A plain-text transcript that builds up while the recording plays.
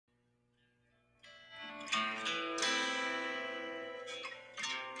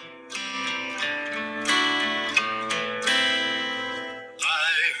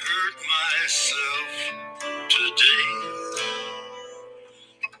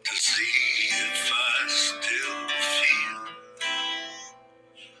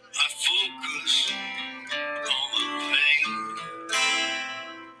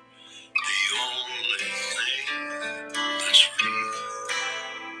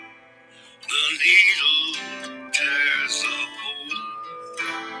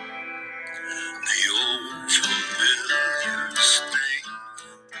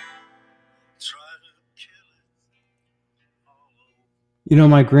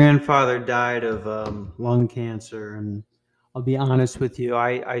My grandfather died of lung cancer, and I'll be honest with you,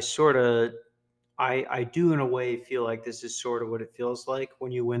 I do in a way feel like this is sort of what it feels like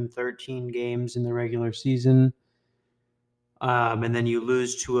when you win 13 games in the regular season, and then you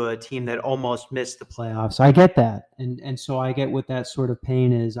lose to a team that almost missed the playoffs. I get that, and so I get what that sort of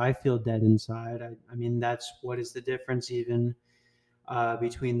pain is. I feel dead inside. I mean, that's what is the difference even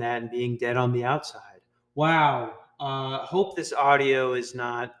between that and being dead on the outside. Wow. Hope this audio is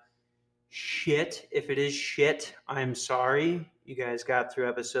not shit. If it is shit, I'm sorry. You guys got through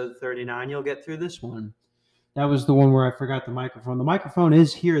episode 39. You'll get through this one. That was the one where I forgot the microphone. The microphone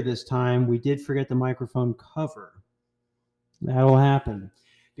is here this time. We did forget the microphone cover. That'll happen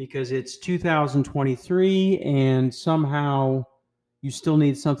because it's 2023 and somehow you still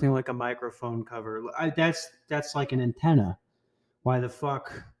need something like a microphone cover. That's like an antenna. Why the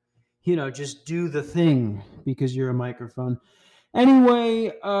fuck? Just do the thing because you're a microphone.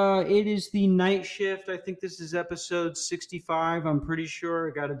 Anyway, it is the night shift. I think this is episode 65. I'm pretty sure.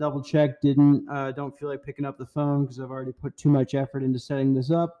 I got to double check. Don't feel like picking up the phone because I've already put too much effort into setting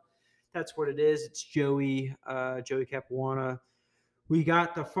this up. That's what it is. It's Joey Capuana. We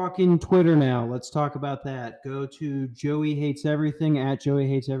got the fucking Twitter now. Let's talk about that. Go to Joey Hates Everything at Joey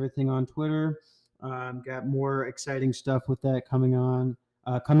Hates Everything on Twitter. Got more exciting stuff with that coming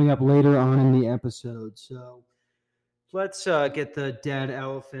up later on in the episode. So let's get the dead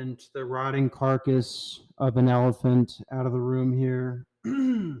elephant, the rotting carcass of an elephant out of the room here.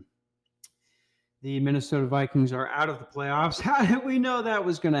 The Minnesota Vikings are out of the playoffs. How did we know that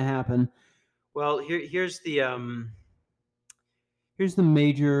was going to happen? Well, here's the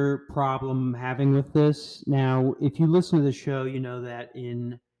major problem I'm having with this. Now, if you listen to the show, you know that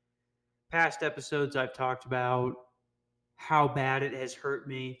in past episodes I've talked about how bad it has hurt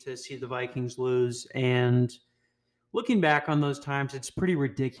me to see the Vikings lose. And looking back on those times, it's pretty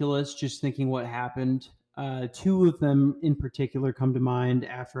ridiculous just thinking what happened. Two of them in particular come to mind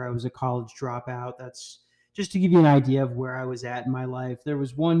after I was a college dropout. That's just to give you an idea of where I was at in my life. There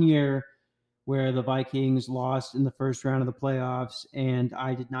was one year where the Vikings lost in the first round of the playoffs, and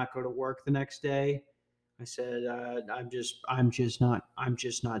I did not go to work the next day. I said, I'm just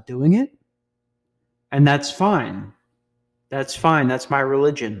not doing it. And that's fine. That's fine. That's my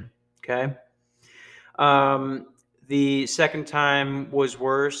religion. Okay. The second time was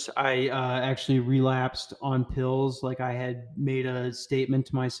worse. I actually relapsed on pills. Like I had made a statement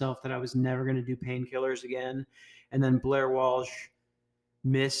to myself that I was never going to do painkillers again. And then Blair Walsh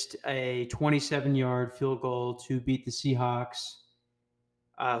missed a 27-yard field goal to beat the Seahawks,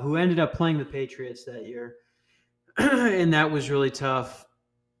 who ended up playing the Patriots that year. And that was really tough.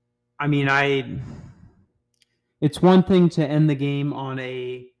 I mean, it's one thing to end the game on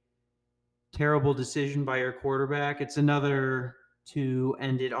a terrible decision by your quarterback. It's another to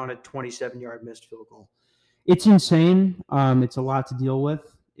end it on a 27-yard missed field goal. It's insane. It's a lot to deal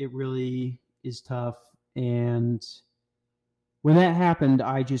with. It really is tough. And when that happened,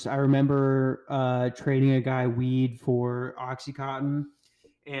 I remember trading a guy weed for Oxycontin.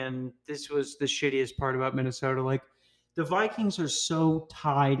 And this was the shittiest part about Minnesota. Like, the Vikings are so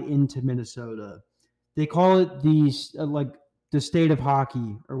tied into Minnesota. They call it the state of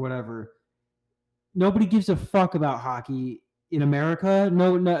hockey or whatever. Nobody gives a fuck about hockey in America.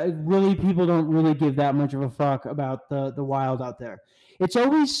 No, really, people don't really give that much of a fuck about the Wild out there. It's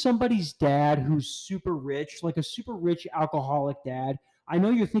always somebody's dad who's super rich, like a super rich alcoholic dad. I know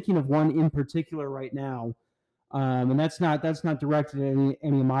you're thinking of one in particular right now, and that's not directed at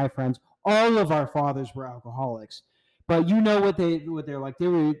any of my friends. All of our fathers were alcoholics, but you know what they're like. They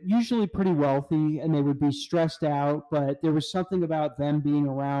were usually pretty wealthy, and they would be stressed out. But there was something about them being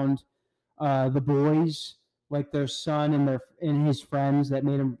around the boys, like their son and his friends, that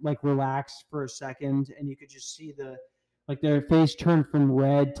made them like relax for a second, and you could just see their face turn from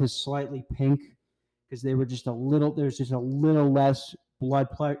red to slightly pink because they were just a little. There's just a little less blood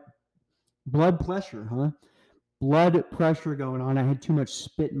pressure going on. I had too much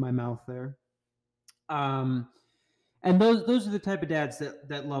spit in my mouth there. And those are the type of dads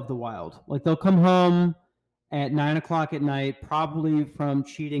that love the Wild. Like they'll come home at 9:00 at night, probably from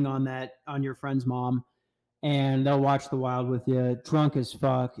cheating on your friend's mom, and they'll watch the Wild with you, drunk as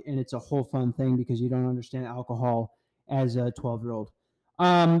fuck, and it's a whole fun thing because you don't understand alcohol as a 12-year-old.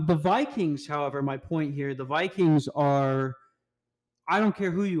 The Vikings, however, my point here, the Vikings are, I don't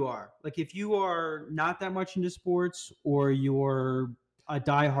care who you are. Like if you are not that much into sports or you're a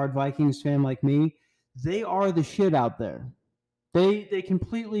diehard Vikings fan like me, they are the shit out there. They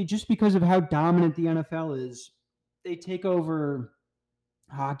completely, just because of how dominant the NFL is, they take over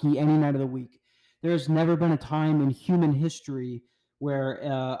hockey any night of the week. There's never been a time in human history where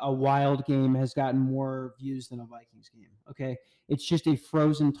a Wild game has gotten more views than a Vikings game. Okay, it's just a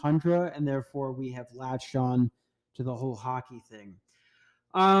frozen tundra, and therefore we have latched on to the whole hockey thing.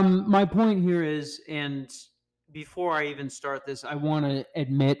 My point here is, and before I even start this, I want to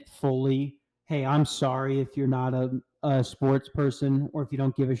admit fully, hey, I'm sorry if you're not a sports person or if you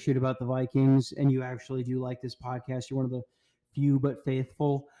don't give a shit about the Vikings and you actually do like this podcast. You're one of the few but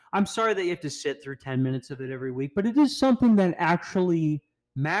faithful. I'm sorry that you have to sit through 10 minutes of it every week, but it is something that actually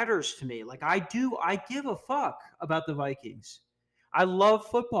matters to me. Like I give a fuck about the Vikings. I love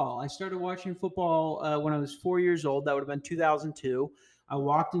football. I started watching football when I was 4 years old. That would have been 2002. I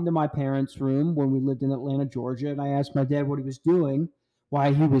walked into my parents' room when we lived in Atlanta, Georgia, and I asked my dad what he was doing,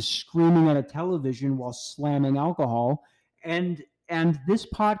 why he was screaming at a television while slamming alcohol, and this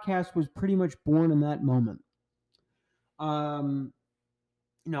podcast was pretty much born in that moment.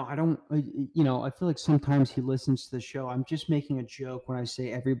 I don't, I feel like sometimes he listens to the show. I'm just making a joke when I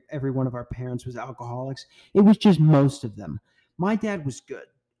say every one of our parents was alcoholics. It was just most of them. My dad was good.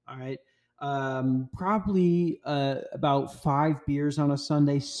 All right. Probably about 5 beers on a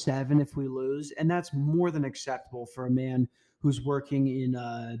Sunday, 7 if we lose, and that's more than acceptable for a man who's working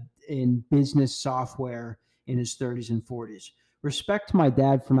in business software in his 30s and 40s. Respect to my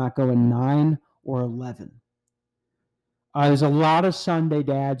dad for not going 9 or 11. There's a lot of Sunday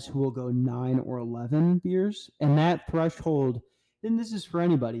dads who will go 9 or 11 beers, and that threshold, and this is for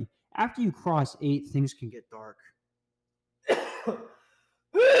anybody, after you cross 8, things can get dark.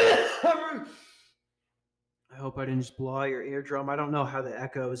 I hope I didn't just blow out your eardrum. I don't know how the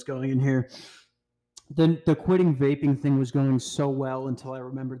echo is going in here. The quitting vaping thing was going so well until I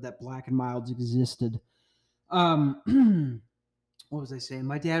remembered that Black and Milds existed. What was I saying?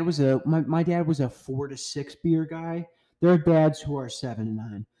 My dad was a 4 to 6 beer guy. There are dads who are 7 and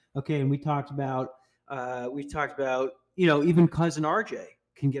 9. Okay, and we talked about even cousin RJ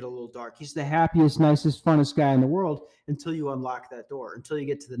can get a little dark. He's the happiest, nicest, funnest guy in the world until you unlock that door, until you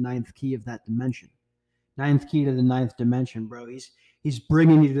get to the 9th key of that dimension. 9th key to the 9th dimension, bro. He's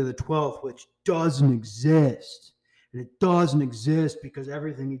bringing you to the 12th, which doesn't exist. And it doesn't exist because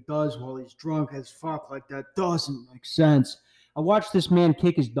everything he does while he's drunk as fuck like that doesn't make sense. I watched this man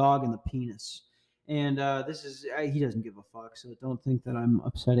kick his dog in the penis. And he doesn't give a fuck, so don't think that I'm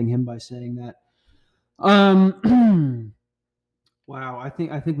upsetting him by saying that. Wow, I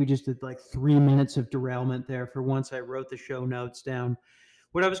think we just did like 3 minutes of derailment there. For once, I wrote the show notes down.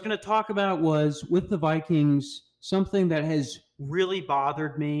 What I was going to talk about was, with the Vikings, something that has really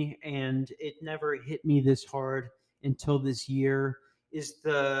bothered me, and it never hit me this hard until this year, is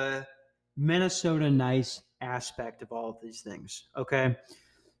the Minnesota nice aspect of all of these things. Okay,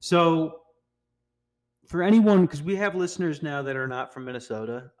 so for anyone, because we have listeners now that are not from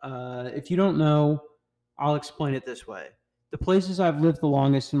Minnesota, if you don't know, I'll explain it this way. The places I've lived the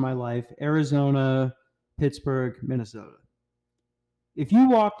longest in my life: Arizona, Pittsburgh, Minnesota. If you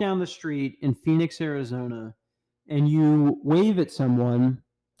walk down the street in Phoenix, Arizona, and you wave at someone,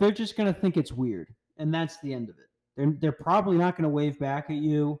 they're just going to think it's weird, and that's the end of it. They're probably not going to wave back at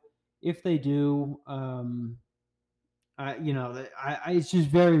you. If they do, it's just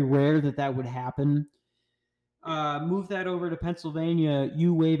very rare that would happen. Move that over to Pennsylvania,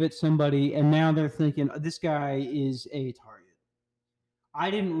 you wave at somebody, and now they're thinking, this guy is a target. I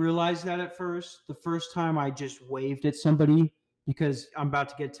didn't realize that at first. The first time I just waved at somebody, because I'm about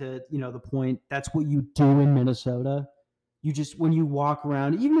to get to, the point. That's what you do in Minnesota. You just, when you walk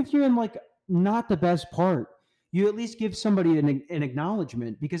around, even if you're in like not the best part, you at least give somebody an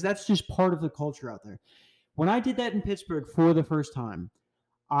acknowledgement, because that's just part of the culture out there. When I did that in Pittsburgh for the first time,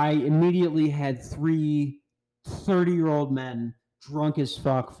 I immediately had 3 30-year-old men drunk as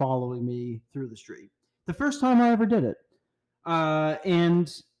fuck following me through the street. The first time I ever did it.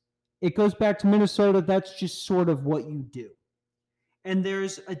 And it goes back to Minnesota. That's just sort of what you do. And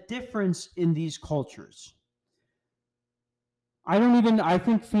there's a difference in these cultures. I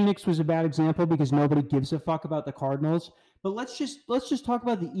think Phoenix was a bad example because nobody gives a fuck about the Cardinals. But let's just talk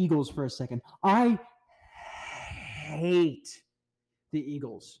about the Eagles for a second. I hate the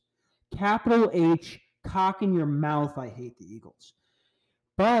Eagles. Capital H, cock in your mouth, I hate the Eagles.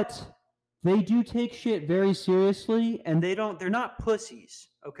 But they do take shit very seriously, and they're not pussies,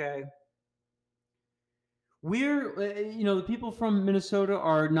 okay? The people from Minnesota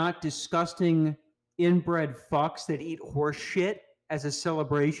are not disgusting inbred fucks that eat horse shit as a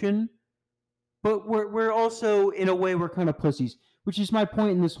celebration, but we're also, in a way, we're kind of pussies, which is my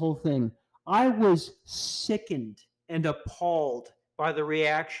point in this whole thing. I was sickened and appalled by the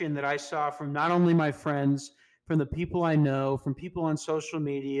reaction that I saw from not only my friends, from the people I know, from people on social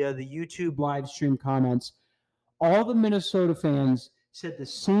media, the YouTube live stream comments. all the Minnesota fans said the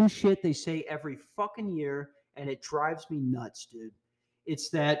same shit they say every fucking year, and it drives me nuts, dude. It's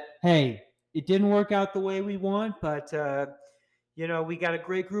that, hey, it didn't work out the way we want, but we got a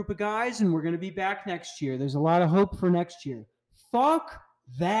great group of guys, and we're going to be back next year. There's a lot of hope for next year. Fuck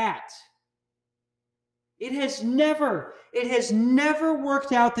that. It has never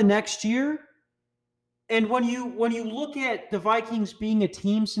worked out the next year. And when you look at the Vikings being a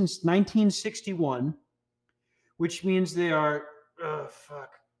team since 1961, which means they are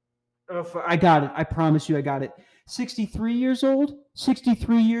I got it. I promise you I got it. 63 years old,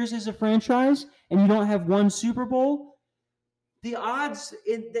 63 years as a franchise, and you don't have one Super Bowl. The odds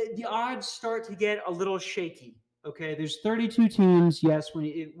start to get a little shaky. Okay, there's 32 teams. Yes,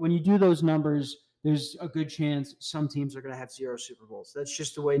 when you do those numbers, there's a good chance some teams are going to have 0 Super Bowls. That's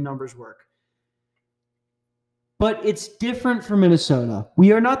just the way numbers work. But it's different for Minnesota.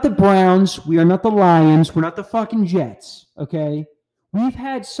 We are not the Browns. We are not the Lions. We're not the fucking Jets. Okay? We've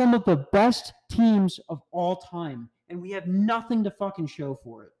had some of the best teams of all time, and we have nothing to fucking show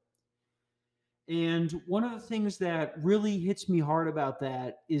for it. And one of the things that really hits me hard about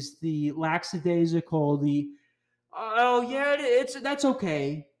that is the lackadaisical, that's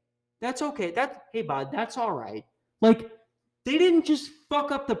okay. That's okay. Hey, bud, that's all right. Like, they didn't just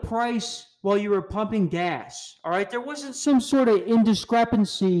fuck up the price while you were pumping gas, all right? There wasn't some sort of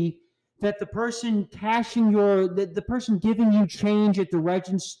indiscrepancy that the person the person giving you change at the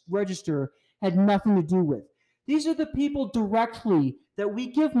register had nothing to do with. These are the people directly that we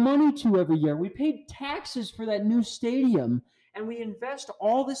give money to every year. We paid taxes for that new stadium, and we invest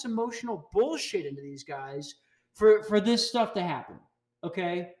all this emotional bullshit into these guys for this stuff to happen,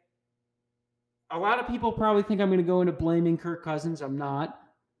 okay? A lot of people probably think I'm going to go into blaming Kirk Cousins. I'm not.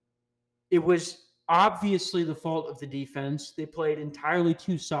 It was obviously the fault of the defense. They played entirely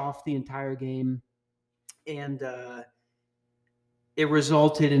too soft the entire game, and it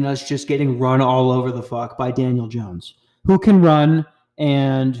resulted in us just getting run all over the fuck by Daniel Jones, who can run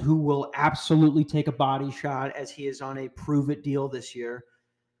and who will absolutely take a body shot as he is on a prove-it deal this year.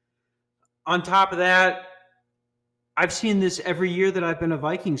 On top of that, I've seen this every year that I've been a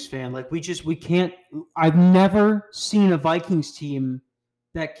Vikings fan. Like, I've never seen a Vikings team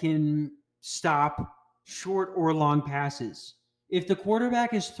that can stop short or long passes. If the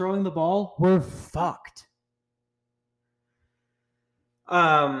quarterback is throwing the ball, we're fucked.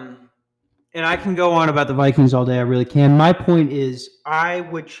 And I can go on about the Vikings all day. I really can. My point is, I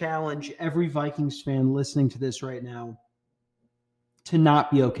would challenge every Vikings fan listening to this right now to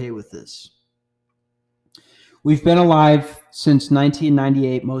not be okay with this. We've been alive since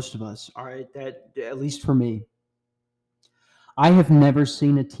 1998, most of us, all right? That, at least for me. I have never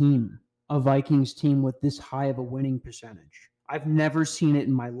seen a Vikings team with this high of a winning percentage. I've never seen it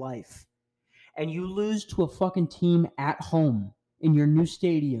in my life. And you lose to a fucking team at home in your new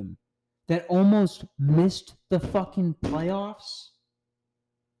stadium that almost missed the fucking playoffs.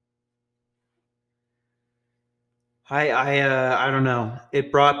 I don't know. It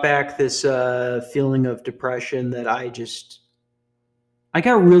brought back this feeling of depression that I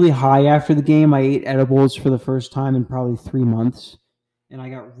got really high after the game. I ate edibles for the first time in probably 3 months. And I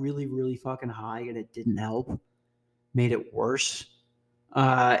got really, really fucking high, and it didn't help. Made it worse.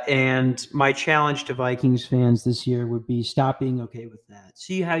 And my challenge to Vikings fans this year would be stop being okay with that.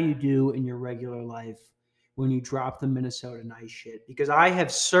 See how you do in your regular life when you drop the Minnesota nice shit. Because I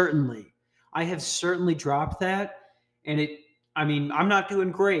have certainly dropped that. And I'm not doing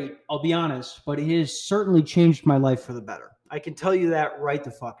great, I'll be honest, but it has certainly changed my life for the better. I can tell you that right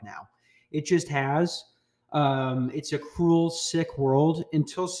the fuck now. It just has. It's a cruel, sick world.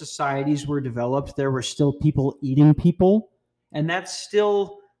 Until societies were developed, there were still people eating people, and that's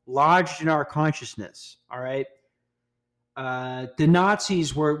still lodged in our consciousness, all right? The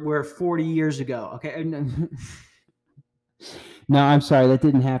Nazis were 40 years ago, okay? No, I'm sorry, that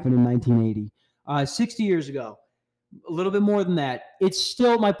didn't happen in 1980. 60 years ago. A little bit more than that. It's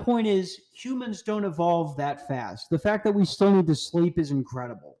still, my point is, humans don't evolve that fast. The fact that we still need to sleep is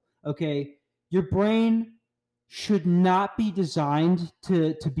incredible. Okay? Your brain should not be designed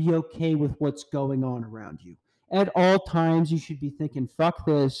to be okay with what's going on around you. At all times, you should be thinking, fuck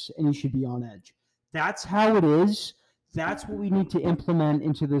this, and you should be on edge. That's how it is. That's what we need to implement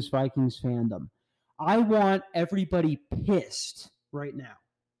into this Vikings fandom. I want everybody pissed right now.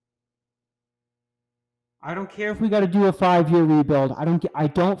 I don't care if we got to do a 5-year rebuild. I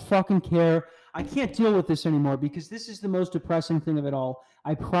don't fucking care. I can't deal with this anymore because this is the most depressing thing of it all.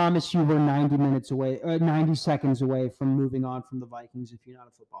 I promise you we're 90 seconds away from moving on from the Vikings if you're not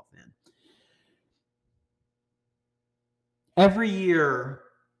a football fan. Every year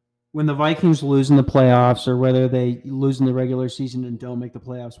when the Vikings lose in the playoffs or whether they lose in the regular season and don't make the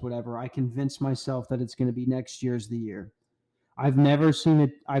playoffs, whatever, I convince myself that it's going to be next year's the year. I've never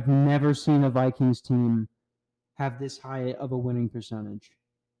seen a Vikings team have this high of a winning percentage.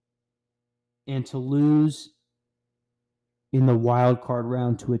 And to lose in the wild card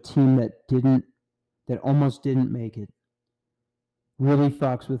round to a team that almost didn't make it really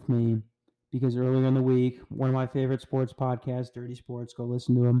fucks with me, because earlier in the week, one of my favorite sports podcasts, Dirty Sports, go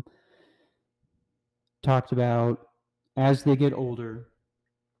listen to them, talked about as they get older,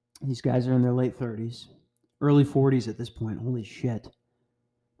 these guys are in their late 30s, early 40s at this point. Holy shit.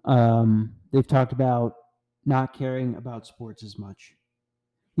 They've talked about not caring about sports as much.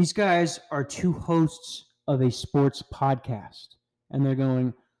 These guys are two hosts of a sports podcast, and they're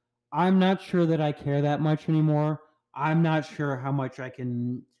going, I'm not sure that I care that much anymore. I'm not sure how much I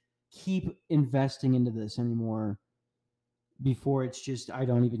can keep investing into this anymore before it's just, I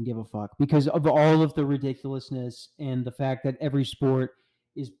don't even give a fuck, because of all of the ridiculousness and the fact that every sport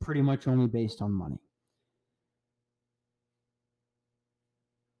is pretty much only based on money.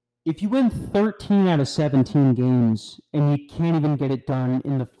 If you win 13 out of 17 games and you can't even get it done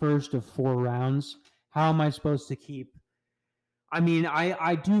in the first of 4 rounds, how am I supposed to keep? I mean,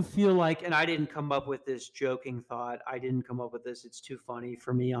 I do feel like, and I didn't come up with this joking thought. I didn't come up with this. It's too funny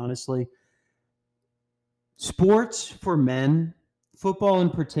for me, honestly. Sports for men, football in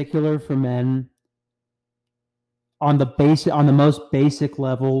particular for men, on the most basic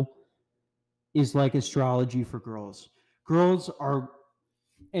level, is like astrology for girls. Girls are,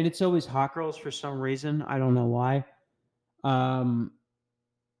 and it's always hot girls for some reason. I don't know why.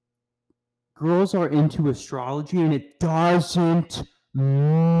 Girls are into astrology, and it doesn't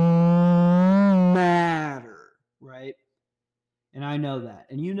matter, right? And I know that,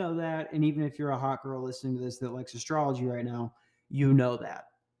 and you know that, and even if you're a hot girl listening to this that likes astrology right now, you know that.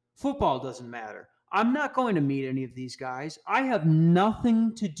 Football doesn't matter. I'm not going to meet any of these guys. I have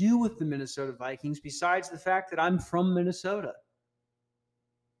nothing to do with the Minnesota Vikings besides the fact that I'm from Minnesota.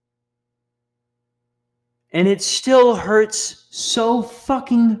 And it still hurts so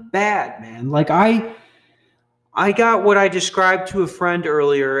fucking bad, man. Like, I got what I described to a friend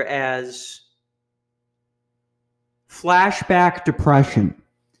earlier as flashback depression.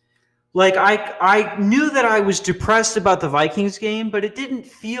 Like, I knew that I was depressed about the Vikings game, but it didn't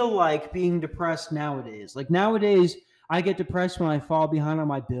feel like being depressed nowadays. Like, nowadays, I get depressed when I fall behind on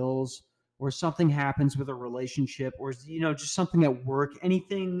my bills, or something happens with a relationship, or, just something at work,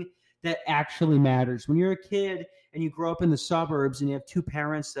 anything that actually matters. When you're a kid and you grow up in the suburbs and you have 2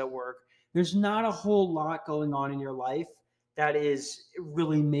 parents that work, there's not a whole lot going on in your life that is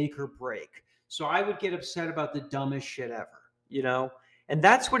really make or break. So I would get upset about the dumbest shit ever, And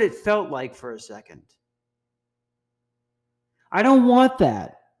that's what it felt like for a second. I don't want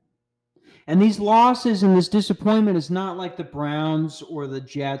that. And these losses and this disappointment is not like the Browns or the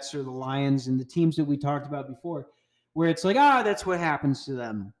Jets or the Lions and the teams that we talked about before, where it's like, that's what happens to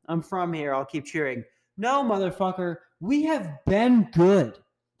them. I'm from here. I'll keep cheering. No, motherfucker. We have been good.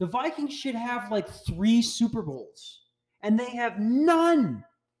 The Vikings should have like 3 Super Bowls, and they have none.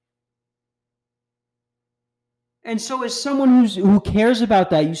 And so as someone who cares about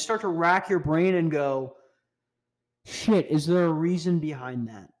that, you start to rack your brain and go, shit, is there a reason behind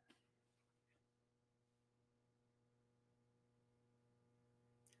that?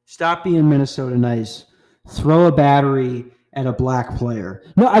 Stop being Minnesota nice. Throw a battery at a black player.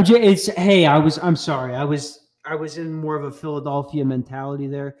 No, I'm sorry. I was in more of a Philadelphia mentality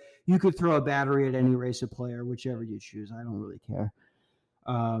there. You could throw a battery at any race of player, whichever you choose. I don't really care.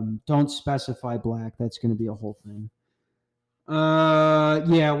 Don't specify black. That's going to be a whole thing.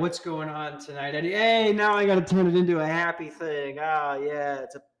 Yeah, what's going on tonight? Hey, now I got to turn it into a happy thing. Yeah,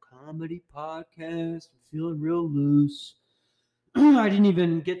 it's a comedy podcast. I'm feeling real loose. I didn't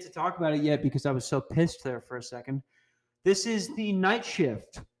even get to talk about it yet because I was so pissed there for a second. This is the night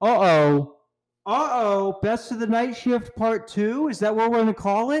shift. Uh-oh. Best of the night shift part 2? Is that what we're going to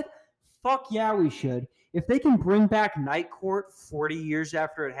call it? Fuck yeah, we should. If they can bring back Night Court 40 years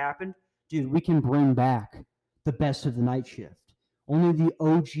after it happened, dude, we can bring back the best of the night shift. Only the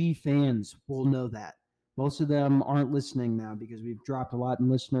OG fans will know that. Most of them aren't listening now because we've dropped a lot in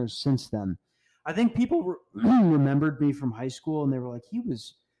listeners since then. I think people remembered me from high school, and they were like, he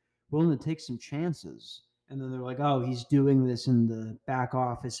was willing to take some chances. And then they're like, oh, he's doing this in the back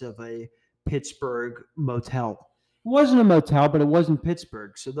office of a Pittsburgh motel. It wasn't a motel, but it was in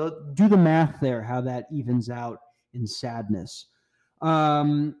Pittsburgh. So do the math there, how that evens out in sadness.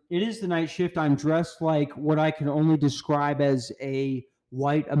 It is the night shift. I'm dressed like what I can only describe as a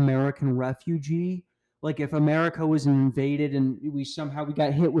white American refugee Like if America was invaded and we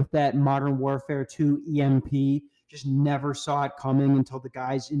got hit with that Modern Warfare 2 EMP, just never saw it coming until the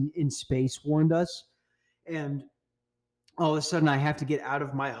guys in space warned us. And all of a sudden I have to get out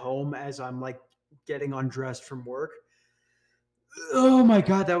of my home as I'm like getting undressed from work. Oh my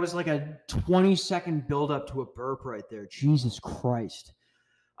God, that was like a 20-second buildup to a burp right there. Jesus Christ.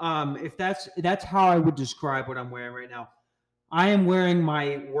 If that's how I would describe what I'm wearing right now. I am wearing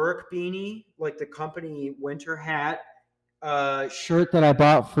my work beanie, like the company winter hat, shirt that I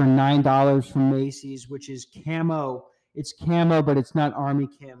bought for $9 from Macy's, which is camo. It's camo, but it's not army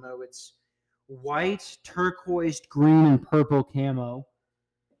camo. It's white, turquoise, green, and purple camo.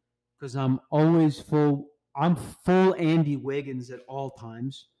 Because I'm full Andy Wiggins at all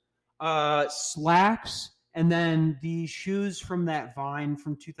times. Slacks, and then the shoes from that Vine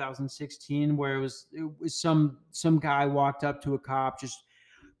from 2016, where it was some guy walked up to a cop, just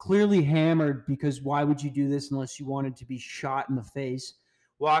clearly hammered, because why would you do this unless you wanted to be shot in the face?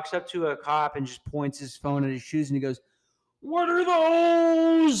 Walks up to a cop and just points his phone at his shoes, and he goes, "What are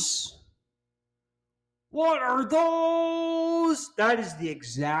those? What are those?" That is the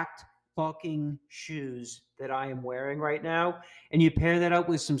exact fucking shoes that I am wearing right now. And you pair that up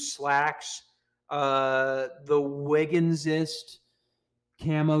with some slacks, the Wigginsest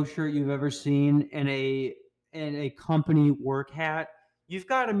camo shirt you've ever seen, and a company work hat. You've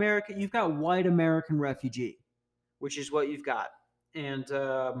got white American refugee, which is what you've got. And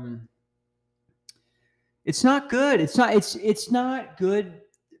it's not good. It's not good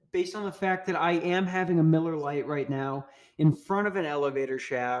based on the fact that I am having a Miller Lite right now in front of an elevator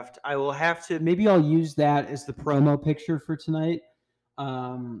shaft. I will have to, maybe I'll use that as the promo picture for tonight,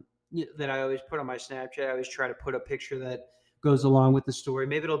 that I always put on my Snapchat. I always try to put a picture that goes along with the story.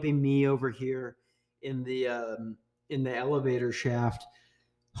 Maybe it'll be me over here in the elevator shaft.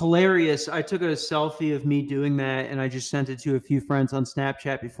 Hilarious. I took a selfie of me doing that, and I just sent it to a few friends on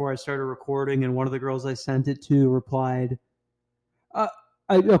Snapchat before I started recording, and one of the girls I sent it to replied,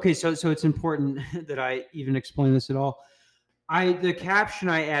 okay, so it's important that I even explain this at all. The caption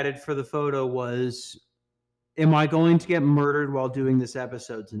I added for the photo was, "Am I going to get murdered while doing this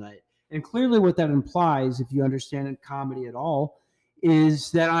episode tonight?" And clearly what that implies, if you understand it, comedy at all,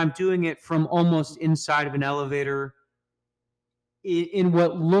 is that I'm doing it from almost inside of an elevator in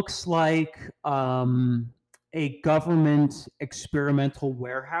what looks like a government experimental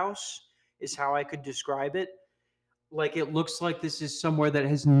warehouse, is how I could describe it. Like, it looks like this is somewhere that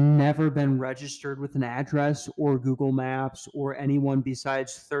has never been registered with an address or Google Maps or anyone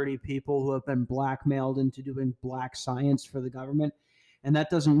besides 30 people who have been blackmailed into doing black science for the government. And that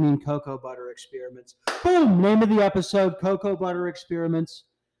doesn't mean cocoa butter experiments. Boom! Name of the episode: cocoa butter experiments.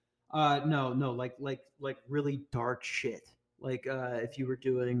 No, like really dark shit. Like if you were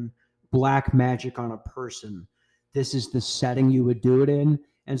doing black magic on a person, this is the setting you would do it in.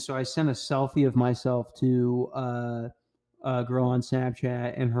 And so I sent a selfie of myself to a girl on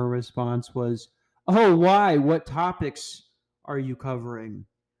Snapchat, and her response was, "Oh, why? What topics are you covering?"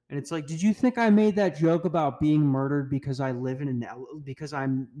 And it's like, did you think I made that joke about being murdered because I live because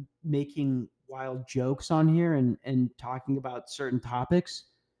I'm making wild jokes on here and talking about certain topics?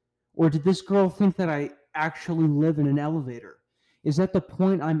 Or did this girl think that I actually live in an elevator? Is that the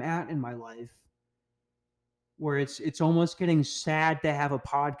point I'm at in my life, where it's almost getting sad to have a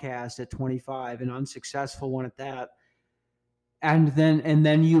podcast at 25, an unsuccessful one at that, and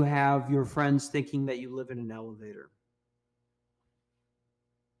then you have your friends thinking that you live in an elevator?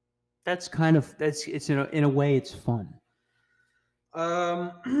 It's in a way it's fun.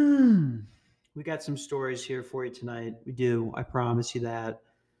 We got some stories here for you tonight. We do. I promise you that.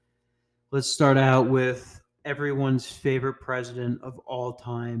 Let's start out with everyone's favorite president of all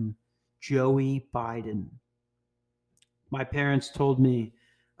time, Joey Biden. My parents told me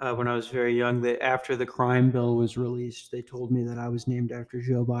when I was very young that after the crime bill was released, they told me that I was named after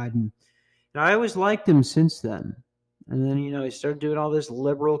Joe Biden. And I always liked him since then. And then, he started doing all this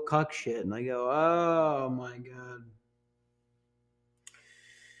liberal cuck shit. And I go, oh my God.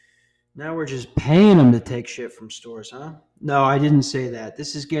 Now we're just paying him to take shit from stores, huh? No, I didn't say that.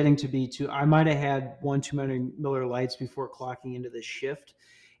 This is getting to be I might have had one too many Miller Lights before clocking into this shift.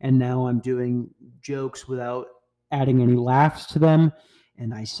 And now I'm doing jokes without adding any laughs to them.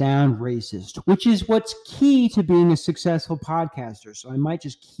 And I sound racist, which is what's key to being a successful podcaster. So I might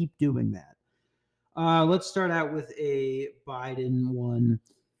just keep doing that. Let's start out with a Biden one.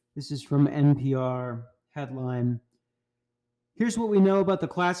 This is from NPR. Headline: Here's what we know about the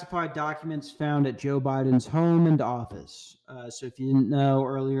classified documents found at Joe Biden's home and office. So if you didn't know,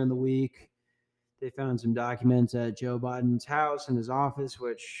 earlier in the week, they found some documents at Joe Biden's house and his office,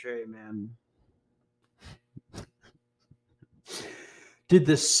 which, hey, man, Did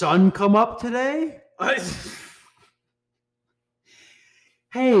the sun come up today?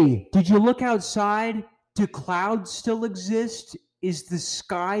 Hey, did you look outside? Do clouds still exist? Is the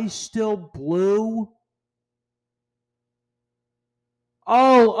sky still blue?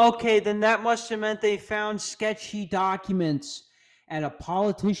 Oh, okay, then that must have meant they found sketchy documents at a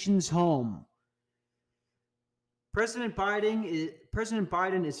politician's home. President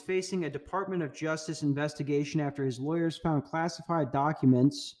Biden is facing a Department of Justice investigation after his lawyers found classified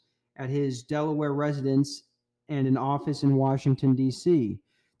documents at his Delaware residence and an office in Washington, D.C.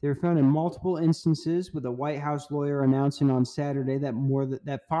 They were found in multiple instances, with a White House lawyer announcing on Saturday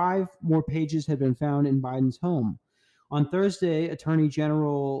that 5 more pages had been found in Biden's home. On Thursday, Attorney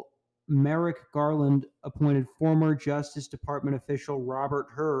General Merrick Garland appointed former Justice Department official Robert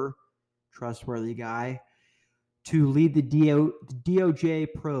Hur, trustworthy guy, to lead the DOJ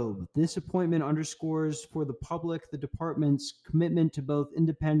probe. This appointment underscores for the public the department's commitment to both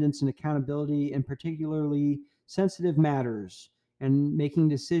independence and accountability in particularly sensitive matters, and making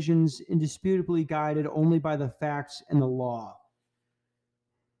decisions indisputably guided only by the facts and the law.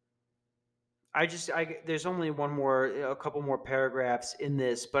 There's only a couple more paragraphs in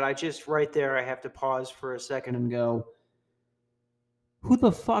this, but I have to pause for a second and go, who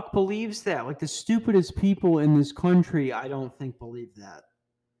the fuck believes that? Like, the stupidest people in this country, I don't think, believe that.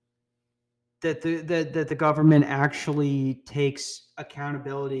 That the government actually takes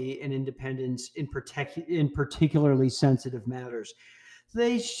accountability and independence in particularly sensitive matters.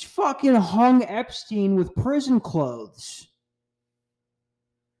 They fucking hung Epstein with prison clothes.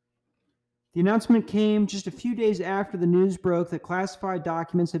 The announcement came just a few days after the news broke that classified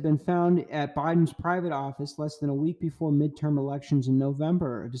documents had been found at Biden's private office less than a week before midterm elections in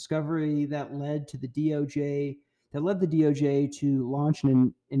November, a discovery that led the DOJ to launch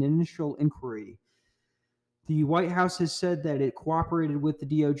an initial inquiry. The White House has said that it cooperated with the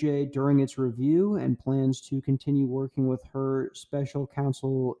DOJ during its review and plans to continue working with her special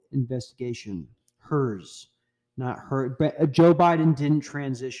counsel investigation. Hers. Not her, but Joe Biden didn't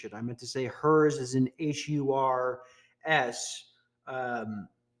transition. I meant to say hers is an HURS.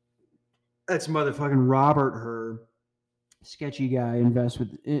 That's motherfucking Robert Hur, sketchy guy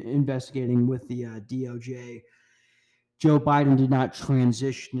investigating with the DOJ. Joe Biden did not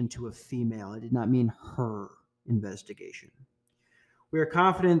transition into a female. I did not mean her investigation. We are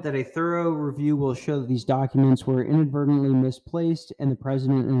confident that a thorough review will show that these documents were inadvertently misplaced and the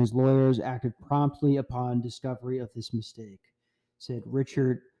president and his lawyers acted promptly upon discovery of this mistake, said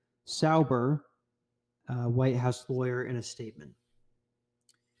Richard Sauber, White House lawyer, in a statement.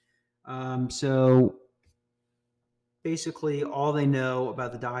 So basically, all they know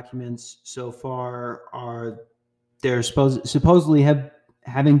about the documents so far are they're supposedly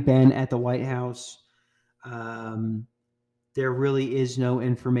having been at the White House. There really is no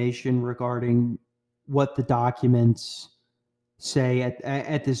information regarding what the documents say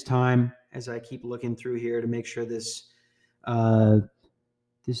at this time, as I keep looking through here to make sure this article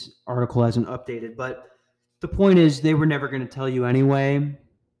hasn't updated. But the point is, they were never going to tell you anyway.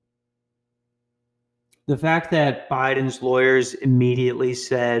 The fact that Biden's lawyers immediately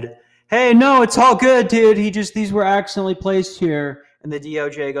said, hey, no, it's all good, dude. These were accidentally placed here. And the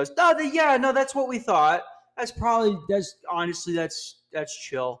DOJ goes, no, that's what we thought. That's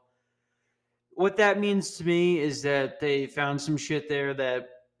chill. What that means to me is that they found some shit there that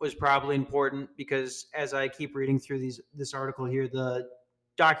was probably important, because as I keep reading through this article here, the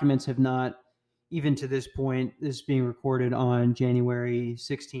documents have not, even to this point, this being recorded on January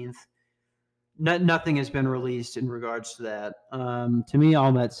 16th, nothing has been released in regards to that. To me,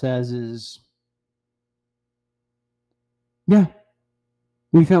 all that says is, yeah,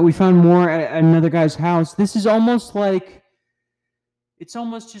 we found more at another guy's house. This is almost like, it's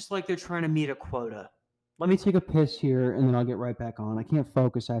almost just like they're trying to meet a quota. Let me take a piss here, and then I'll get right back on. I can't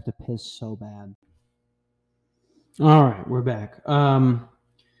focus. I have to piss so bad. All right, we're back. I'm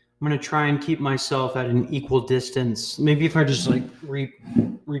going to try and keep myself at an equal distance. Maybe if I just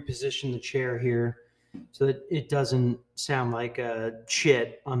reposition the chair here so that it doesn't sound like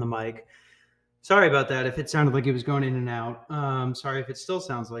shit on the mic. Sorry about that if it sounded like it was going in and out. Sorry if it still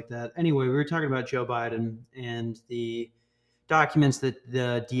sounds like that. Anyway, we were talking about Joe Biden and the documents that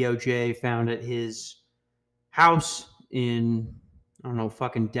the DOJ found at his house in, I don't know,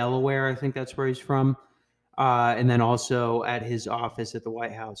 fucking Delaware. I think that's where he's from. And then also at his office at the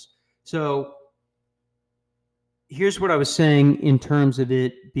White House. So here's what I was saying in terms of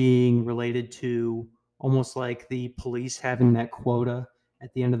it being related to almost like the police having that quota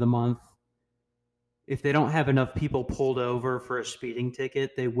at the end of the month. If they don't have enough people pulled over for a speeding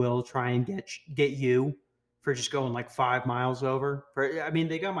ticket, they will try and get you for just going like 5 miles over.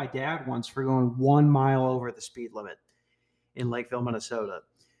 They got my dad once for going 1 mile over the speed limit in Lakeville, Minnesota.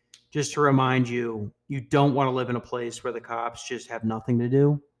 Just to remind you, you don't want to live in a place where the cops just have nothing to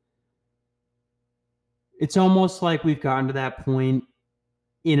do. It's almost like we've gotten to that point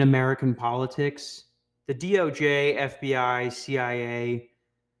in American politics. The DOJ, FBI, CIA,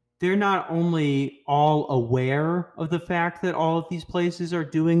 they're not only all aware of the fact that all of these places are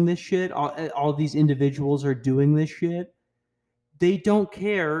doing this shit, all these individuals are doing this shit, they don't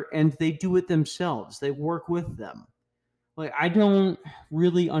care, and they do it themselves. They work with them. Like, I don't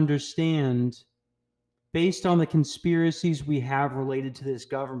really understand, based on the conspiracies we have related to this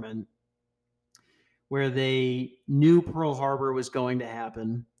government, where they knew Pearl Harbor was going to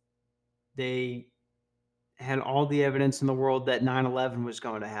happen. They had all the evidence in the world that 9/11 was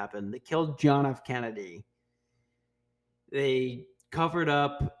going to happen. They killed John F. Kennedy. They covered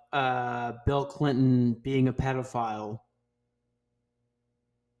up Bill Clinton being a pedophile.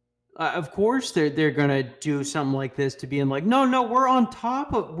 Of course, they're going to do something like this to being like, no, we're on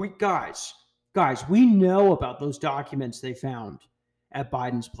top of guys. We know about those documents they found at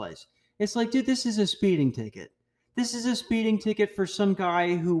Biden's place. It's like, dude, this is a speeding ticket. This is a speeding ticket for some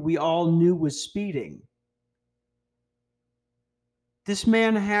guy who we all knew was speeding. This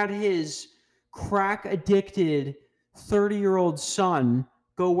man had his crack-addicted 30-year-old son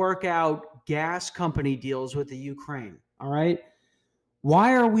go work out gas company deals with the Ukraine, all right?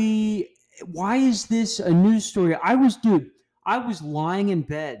 Why is this a news story? I was lying in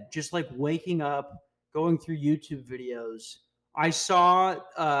bed, just like waking up, going through YouTube videos. I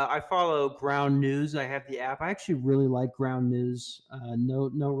follow Ground News. I have the app. I actually really like Ground News.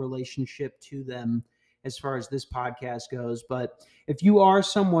 No relationship to them as far as this podcast goes. But if you are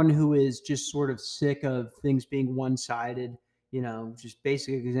someone who is just sort of sick of things being one-sided, just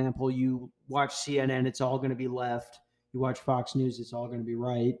basic example, you watch CNN, it's all going to be left. You watch Fox News, it's all going to be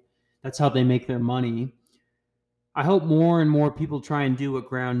right. That's how they make their money. I hope more and more people try and do what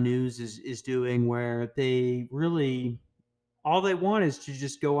Ground News is doing, where they really, all they want is to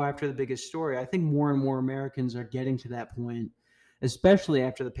just go after the biggest story. I think more and more Americans are getting to that point, especially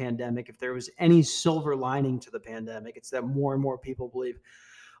after the pandemic. If there was any silver lining to the pandemic, it's that more and more people believe,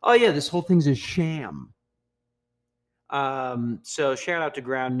 oh yeah, this whole thing's a sham. So shout out to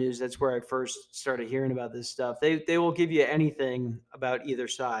Ground News. That's where I first started hearing about this stuff. They will give you anything about either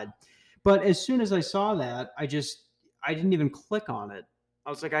side. But as soon as I saw that, I didn't even click on it. I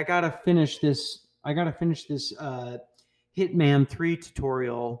was like, I gotta finish this Hitman 3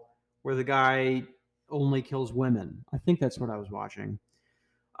 tutorial where the guy only kills women. I think that's what I was watching.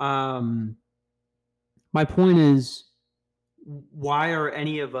 My point is, why are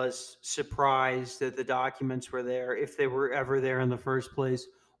any of us surprised that the documents were there if they were ever there in the first place?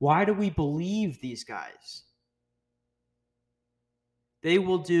 Why do we believe these guys? They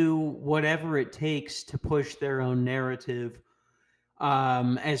will do whatever it takes to push their own narrative,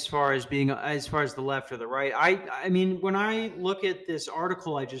 as far as the left or the right. I mean, when I look at this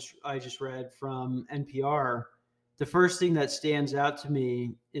article I just read from NPR, the first thing that stands out to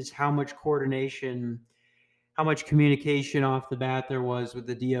me is how much coordination, how much communication off the bat there was with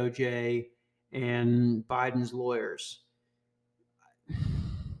the DOJ and Biden's lawyers.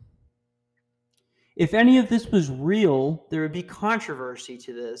 If any of this was real, there would be controversy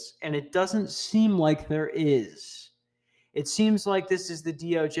to this, and it doesn't seem like there is. It seems like this is the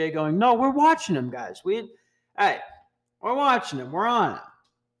DOJ going, no, we're watching them, guys. We're watching them. We're on it.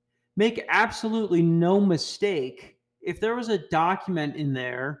 Make absolutely no mistake. If there was a document in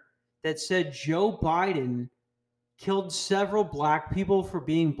there that said Joe Biden killed several black people for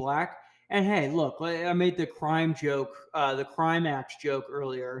being black, and hey, look, I made the crime joke, the Crime Act joke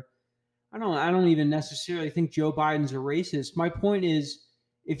earlier. I don't even necessarily think Joe Biden's a racist. My point is,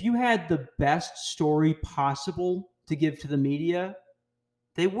 if you had the best story possible to give to the media,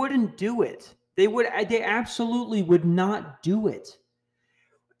 they wouldn't do it. They absolutely would not do it.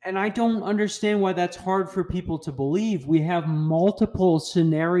 And I don't understand why that's hard for people to believe. We have multiple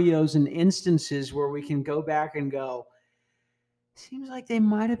scenarios and instances where we can go back and go, seems like they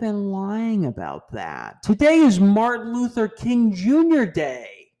might have been lying about that. Today is Martin Luther King Jr. Day.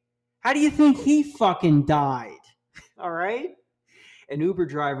 How do you think he fucking died? All right? An Uber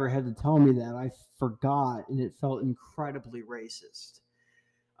driver had to tell me that. I forgot, and it felt incredibly racist.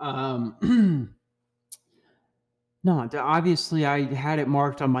 No, obviously I had it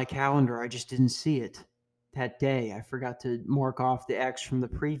marked on my calendar. I just didn't see it that day. I forgot to mark off the X from the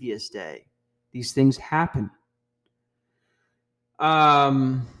previous day. These things happen.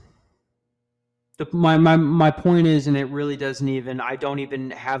 The My point is, and it really doesn't even, I don't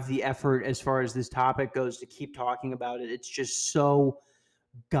even have the effort as far as this topic goes to keep talking about it. It's just so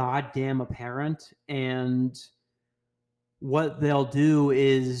goddamn apparent. And what they'll do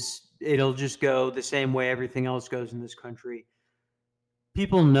is it'll just go the same way everything else goes in this country.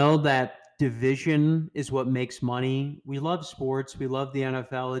 People know that division is what makes money. We love sports. We love the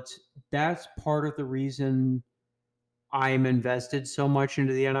NFL. That's part of the reason I'm invested so much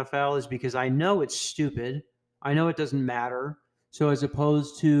into the NFL is because I know it's stupid. I know it doesn't matter. So as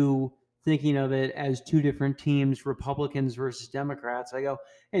opposed to thinking of it as two different teams, Republicans versus Democrats, I go,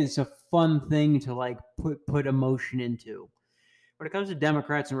 hey, it's a fun thing to like put emotion into. When it comes to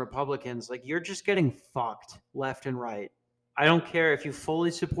Democrats and Republicans, like you're just getting fucked left and right. I don't care if you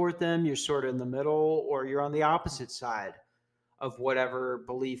fully support them, you're sort of in the middle, or you're on the opposite side of whatever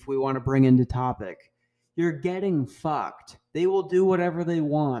belief we want to bring into topic. You're getting fucked. They will do whatever they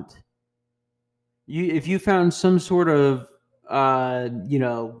want. If you found some sort of,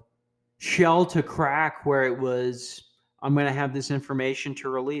 shell to crack where it was, I'm going to have this information to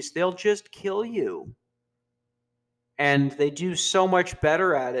release, they'll just kill you. And they do so much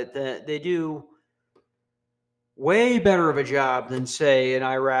better at it that they do way better of a job than, say, in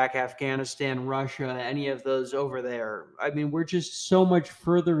Iraq, Afghanistan, Russia, any of those over there. I mean, we're just so much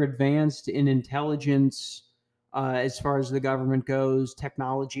further advanced in intelligence as far as the government goes,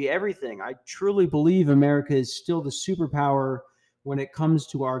 technology, everything. I truly believe America is still the superpower when it comes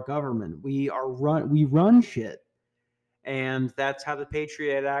to our government. We run shit. And that's how the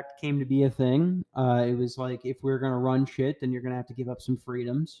Patriot Act came to be a thing. It was like, if we're going to run shit, then you're going to have to give up some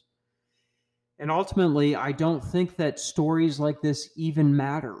freedoms. And ultimately, I don't think that stories like this even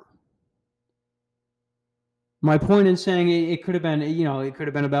matter. My point in saying it could have been, it could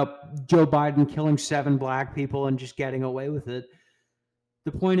have been about Joe Biden killing 7 black people and just getting away with it.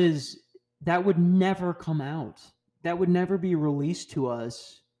 The point is, that would never come out. That would never be released to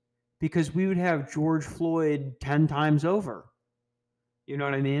us because we would have George Floyd 10 times over. You know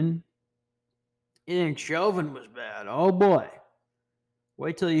what I mean? You think Chauvin was bad? Oh boy.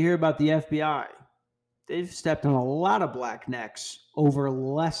 Wait till you hear about the FBI. They've stepped on a lot of black necks over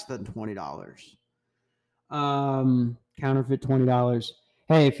less than $20. Counterfeit $20.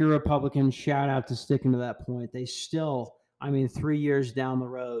 Hey, if you're a Republican, shout out to sticking to that point. They still, 3 years down the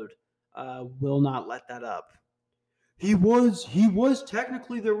road, will not let that up. He was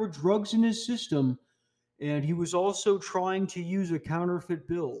technically, there were drugs in his system, and he was also trying to use a counterfeit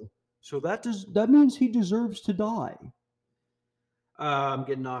bill. So that means he deserves to die. I'm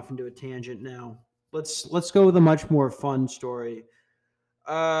getting off into a tangent now. Let's go with a much more fun story.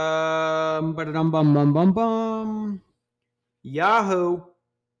 Yahoo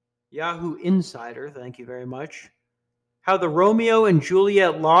Insider, thank you very much. How the Romeo and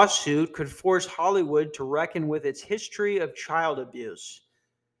Juliet lawsuit could force Hollywood to reckon with its history of child abuse.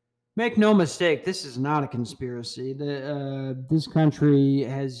 Make no mistake, this is not a conspiracy. This country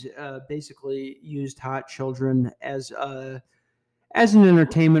has basically used hot children as an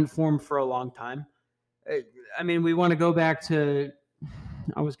entertainment form for a long time. We want to go back to,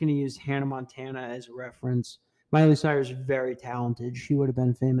 I was going to use Hannah Montana as a reference. Miley Cyrus is very talented. She would have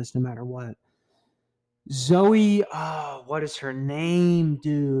been famous no matter what. Zoe, what is her name,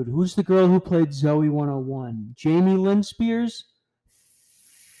 dude? Who's the girl who played Zoe 101? Jamie Lynn Spears?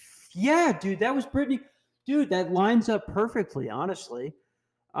 Yeah, dude, that was Britney. Dude, that lines up perfectly, honestly.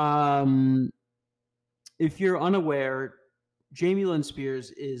 If you're unaware, Jamie Lynn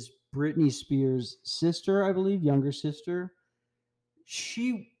Spears is Britney Spears' sister, I believe, younger sister.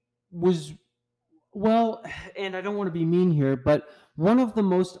 She was, well, and I don't want to be mean here, but one of the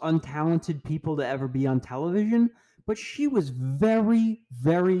most untalented people to ever be on television, but she was very,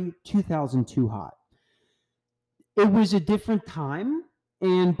 very 2002 hot. It was a different time,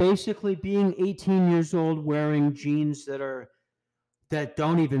 and basically being 18 years old wearing jeans that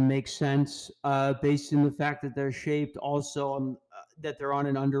don't even make sense, based on the fact that they're shaped also that they're on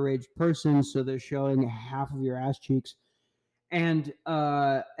an underage person, so they're showing half of your ass cheeks. And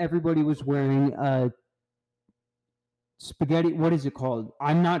everybody was wearing spaghetti, what is it called?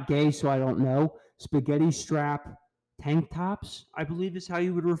 I'm not gay, so I don't know. Spaghetti strap tank tops, I believe is how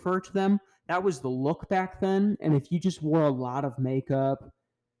you would refer to them. That was the look back then. And if you just wore a lot of makeup,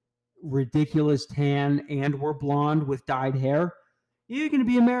 ridiculous tan, and were blonde with dyed hair, you're going to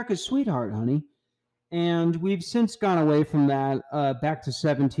be America's sweetheart, honey. And we've since gone away from that, back to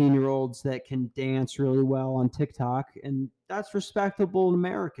 17-year-olds that can dance really well on TikTok, and that's respectable and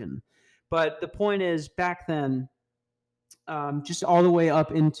American. But the point is, back then, just all the way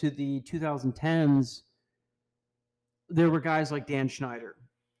up into the 2010s, there were guys like Dan Schneider.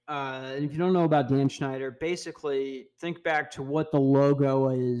 And if you don't know about Dan Schneider, basically think back to what the logo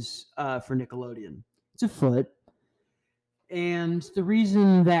is for Nickelodeon. It's a foot. And the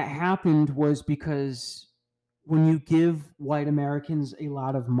reason that happened was because when you give white Americans a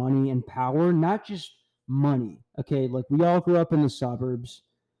lot of money and power, not just money, okay, like we all grew up in the suburbs.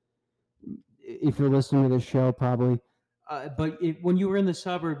 If you're listening to this show, probably. When you were in the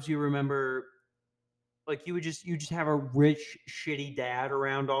suburbs, you remember like you just have a rich, shitty dad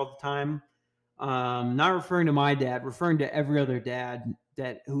around all the time. Not referring to my dad, referring to every other dad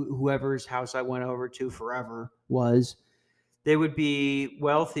that whoever's house I went over to forever was. They would be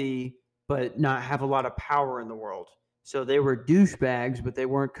wealthy but not have a lot of power in the world. So they were douchebags, but they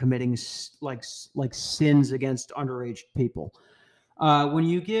weren't committing like sins against underage people. When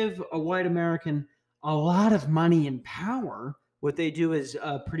you give a white American a lot of money and power, what they do is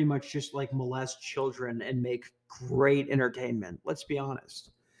pretty much just like molest children and make great entertainment. Let's be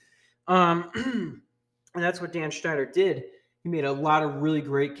honest. And that's what Dan Schneider did. He made a lot of really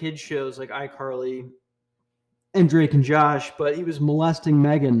great kids shows like iCarly and Drake and Josh, but he was molesting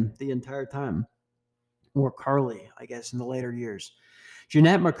Megan the entire time. Or Carly, I guess, in the later years.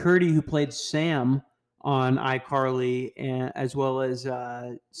 Jeanette McCurdy, who played Sam on iCarly, and as well as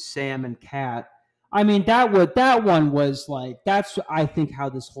Sam and Kat. I mean, that one was like, that's I think how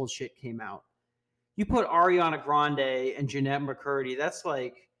this whole shit came out. You put Ariana Grande and Jeanette McCurdy, that's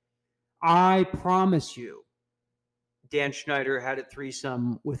like, I promise you, Dan Schneider had a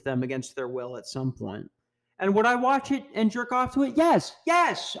threesome with them against their will at some point. And would I watch it and jerk off to it? Yes,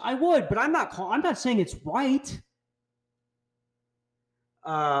 I would. But I'm not saying it's right.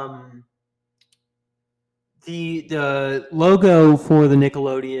 The logo for the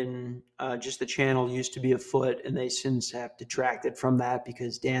Nickelodeon, just the channel, used to be a foot, and they since have detracted from that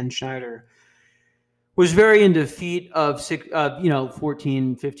because Dan Schneider was very into feet of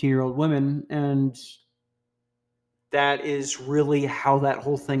 14, 15-year-old women, and that is really how that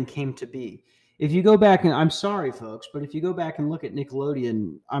whole thing came to be. If you go back, and I'm sorry, folks, but if you go back and look at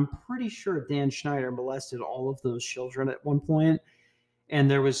Nickelodeon, I'm pretty sure Dan Schneider molested all of those children at one point, and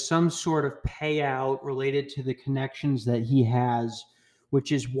there was some sort of payout related to the connections that he has,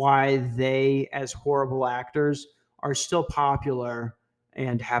 which is why they, as horrible actors, are still popular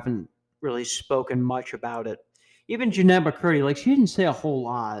and haven't really spoken much about it. Even Jeanette McCurdy, like, she didn't say a whole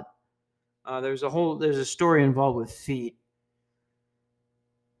lot. There's a story involved with feet.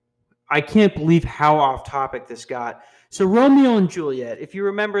 I can't believe how off topic this got. So Romeo and Juliet, if you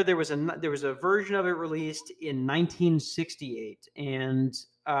remember, there was a version of it released in 1968, and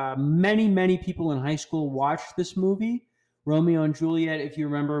many people in high school watched this movie. Romeo and Juliet, if you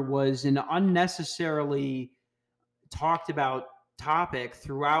remember, was an unnecessarily talked about topic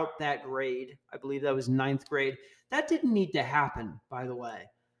throughout that grade. I believe that was 9th grade. That didn't need to happen, by the way.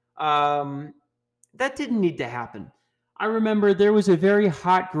 That didn't need to happen. I remember there was a very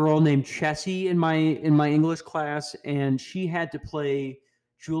hot girl named Chessie in my English class, and she had to play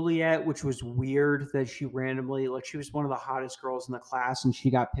Juliet, which was weird that she randomly, like, she was one of the hottest girls in the class, and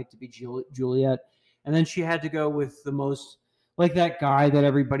she got picked to be Juliet. And then she had to go with the most, like, that guy that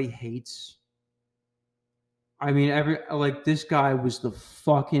everybody hates. I mean, this guy was the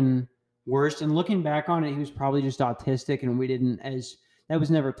fucking worst. And looking back on it, he was probably just autistic, and that was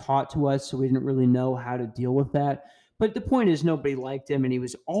never taught to us, so we didn't really know how to deal with that. But the point is, nobody liked him, and he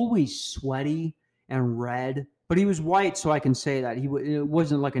was always sweaty and red. But he was white, so I can say that. It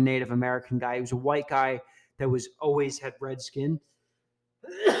wasn't like a Native American guy. He was a white guy that was always had red skin.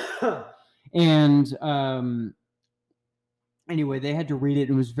 And anyway, they had to read it,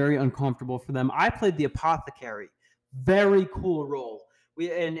 and it was very uncomfortable for them. I played the apothecary. Very cool role.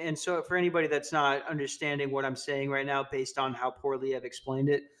 And so for anybody that's not understanding what I'm saying right now based on how poorly I've explained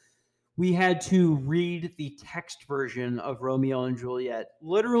it, we had to read the text version of Romeo and Juliet,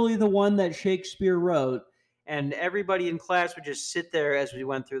 literally the one that Shakespeare wrote, and everybody in class would just sit there as we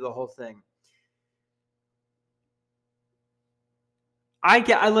went through the whole thing.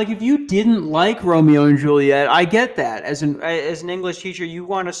 If you didn't like Romeo and Juliet, I get that. As an English teacher, you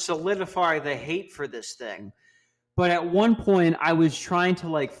want to solidify the hate for this thing. But at one point, I was trying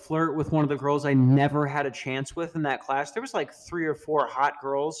to flirt with one of the girls I never had a chance with in that class. There was 3 or 4 hot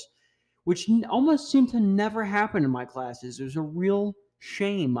girls, which almost seemed to never happen in my classes. It was a real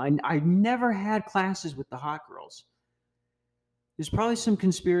shame. I never had classes with the hot girls. There's probably some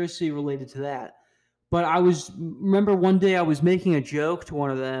conspiracy related to that. But remember one day I was making a joke to one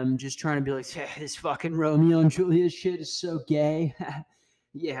of them, just trying to be like, yeah, this fucking Romeo and Juliet shit is so gay.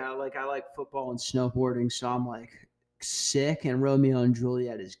 Yeah, I like football and snowboarding, so I'm sick, and Romeo and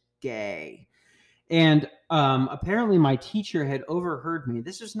Juliet is gay. And apparently my teacher had overheard me.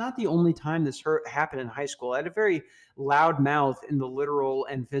 This is not the only time this happened in high school. I had a very loud mouth in the literal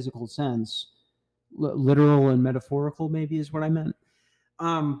and physical sense. Literal and metaphorical, maybe, is what I meant.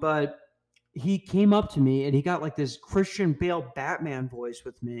 But he came up to me and he got like this Christian Bale Batman voice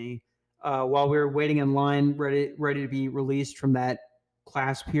with me while we were waiting in line, ready to be released from that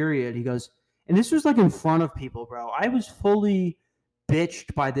class period. He goes, and this was like in front of people, bro. I was fully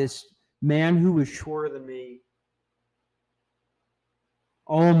bitched by this man who was shorter than me.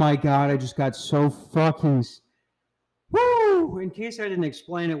 Oh my God, I just got so fucking... Woo! In case I didn't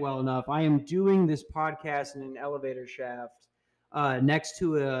explain it well enough, I am doing this podcast in an elevator shaft next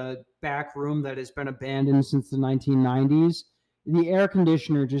to a back room that has been abandoned since the 1990s. The air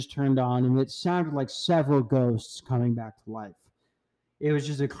conditioner just turned on, and it sounded like several ghosts coming back to life. It was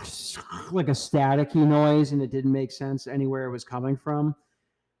just like a staticky noise, and it didn't make sense anywhere it was coming from.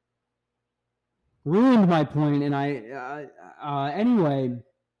 Ruined my point, and anyway,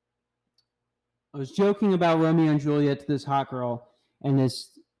 I was joking about Romeo and Juliet to this hot girl, and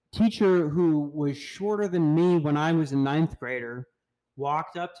this teacher who was shorter than me when I was a ninth grader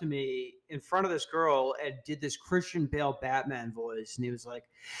walked up to me in front of this girl and did this Christian Bale Batman voice, and he was like,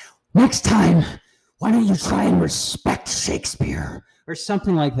 "Next time, why don't you try and respect Shakespeare?" or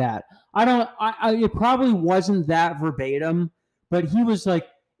something like that. It probably wasn't that verbatim, but he was like,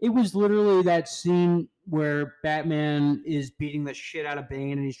 it was literally that scene where Batman is beating the shit out of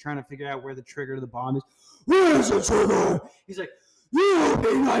Bane and he's trying to figure out where the trigger to the bomb is. Where's the trigger? He's like, "You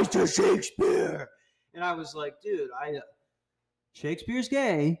be nice to Shakespeare." And I was like, dude, Shakespeare's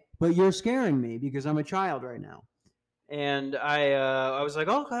gay, but you're scaring me because I'm a child right now. And I was like,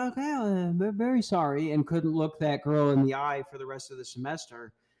 okay, very sorry, and couldn't look that girl in the eye for the rest of the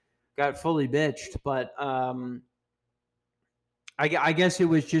semester. Got fully bitched, but I guess it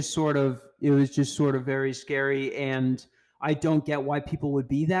was just sort of very scary, and I don't get why people would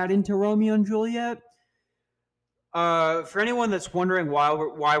be that into Romeo and Juliet. For anyone that's wondering why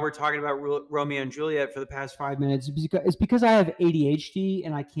we're talking about Romeo and Juliet for the past 5 minutes, it's because I have ADHD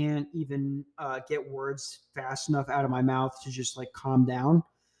and I can't even get words fast enough out of my mouth to just like calm down.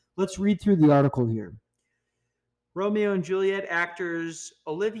 Let's read through the article here. Romeo and Juliet actors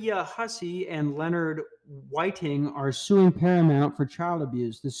Olivia Hussey and Leonard Whiting are suing Paramount for child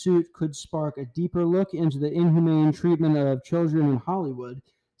abuse. The suit could spark a deeper look into the inhumane treatment of children in Hollywood.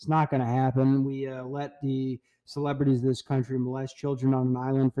 It's not going to happen. We let the celebrities of this country molest children on an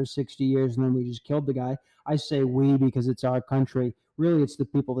island for 60 years, and then we just killed the guy. I say we because it's our country. Really, it's the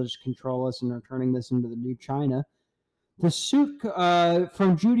people that just control us and are turning this into the new China. The suit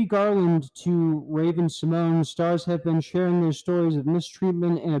from Judy Garland to Raven-Symoné, stars have been sharing their stories of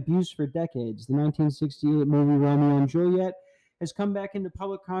mistreatment and abuse for decades. The 1968 movie Romeo and Juliet has come back into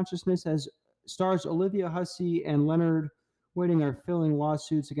public consciousness as stars Olivia Hussey and Leonard Whiting are filing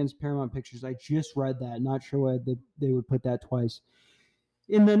lawsuits against Paramount Pictures. I just read that. Not sure why they would put that twice.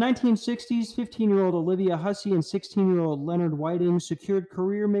 In the 1960s, 15-year-old Olivia Hussey and 16-year-old Leonard Whiting secured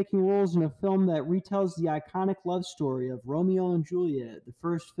career-making roles in a film that retells the iconic love story of Romeo and Juliet, the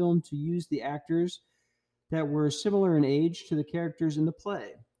first film to use the actors that were similar in age to the characters in the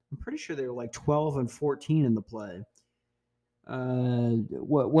play. I'm pretty sure they were like 12 and 14 in the play.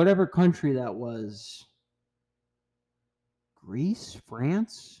 Whatever country that was. Greece?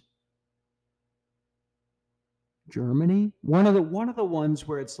 France? Germany? One of the ones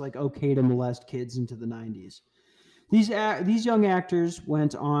where it's like okay to molest kids into the 90s. These young actors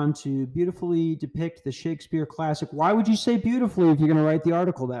went on to beautifully depict the Shakespeare classic. Why would you say beautifully if you're going to write the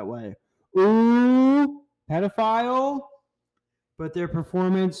article that way? Ooh, pedophile? But their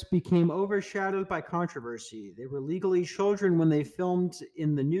performance became overshadowed by controversy. They were legally children when they filmed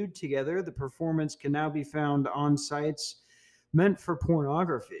in the nude together. The performance can now be found on sites meant for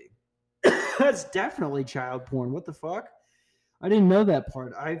pornography. That's definitely child porn. What the fuck? I didn't know that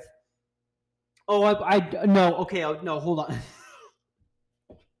part. No, okay, no, hold on.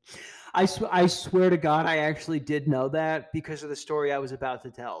 I swear to God, I actually did know that because of the story I was about to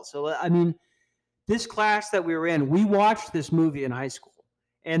tell. So, I mean, this class that we were in, we watched this movie in high school.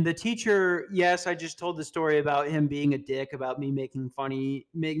 And the teacher, yes, I just told the story about him being a dick, about me making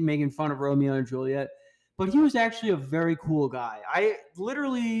fun of Romeo and Juliet. But he was actually a very cool guy. I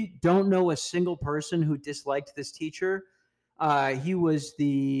literally don't know a single person who disliked this teacher. He was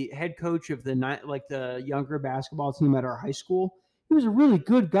the head coach of the younger basketball team at our high school. He was a really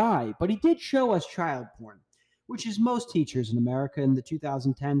good guy, but he did show us child porn, which is most teachers in America in the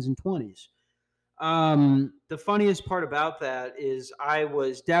 2010s and 20s. The funniest part about that is I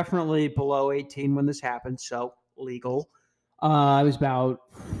was definitely below 18 when this happened, so legal. I was about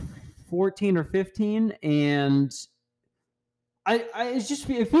 14 or 15, and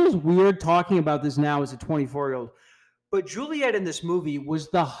it feels weird talking about this now as a 24-year-old. But Juliet in this movie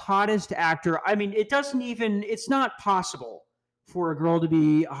was the hottest actor. I mean, it's not possible for a girl to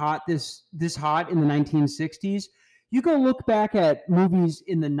be hot this hot in the 1960s. You go look back at movies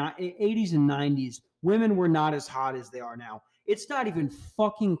in the 80s and 90s, women were not as hot as they are now. It's not even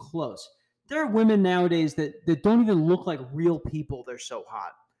fucking close. There are women nowadays that don't even look like real people. They're so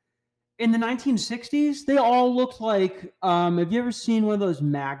hot. In the 1960s, they all looked like. Have you ever seen one of those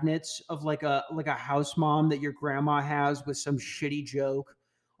magnets of like a house mom that your grandma has with some shitty joke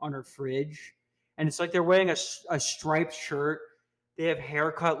on her fridge? And it's like they're wearing a striped shirt. They have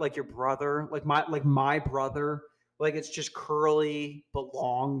haircut like your brother, like my brother. Like it's just curly but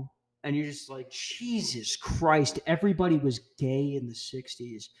long, and you're just like, Jesus Christ! Everybody was gay in the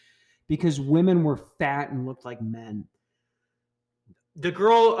 60s because women were fat and looked like men. The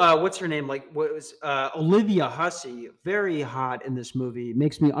girl, what's her name? Like, what was Olivia Hussey? Very hot in this movie.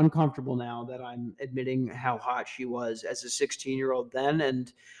 Makes me uncomfortable now that I'm admitting how hot she was as a 16-year-old then.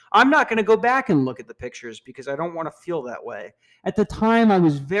 And I'm not going to go back and look at the pictures because I don't want to feel that way. At the time, I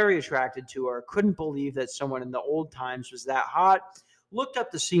was very attracted to her. Couldn't believe that someone in the old times was that hot. Looked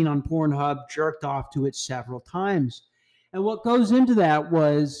up the scene on Pornhub, jerked off to it several times. And what goes into that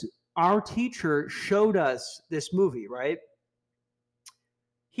was our teacher showed us this movie, right?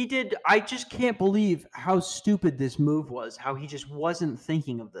 He did. I just can't believe how stupid this move was, how he just wasn't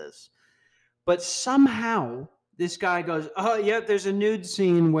thinking of this. But somehow this guy goes, "Oh, yeah, there's a nude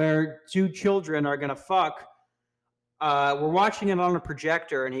scene where two children are going to fuck. We're watching it on a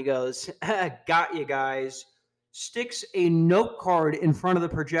projector." And he goes, "Got you guys." Sticks a note card in front of the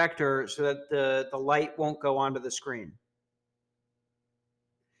projector so that the light won't go onto the screen.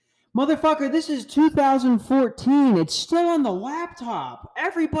 Motherfucker, this is 2014. It's still on the laptop.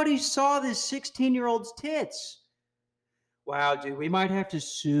 Everybody saw this 16-year-old's tits. Wow, dude, we might have to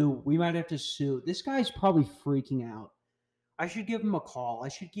sue. This guy's probably freaking out. I should give him a call. I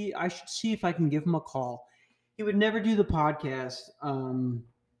should see if I can give him a call. He would never do the podcast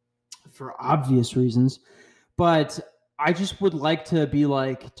for obvious reasons, but I just would like to be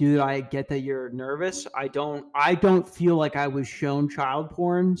like, dude, I get that you're nervous. I don't feel like I was shown child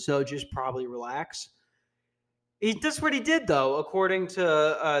porn, so just probably relax. That's what he did, though, according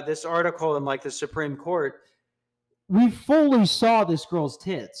to this article in like the Supreme Court. We fully saw this girl's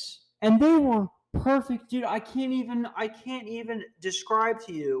tits, and they were perfect, dude. I can't even describe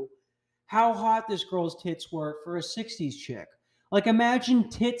to you how hot this girl's tits were for a 60s chick. Like, imagine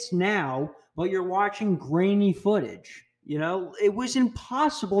tits now, but you're watching grainy footage. You know, it was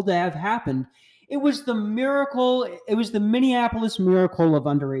impossible to have happened. It was the miracle. It was the Minneapolis miracle of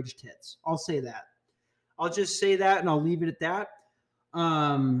underage tits. I'll say that. I'll just say that, and I'll leave it at that.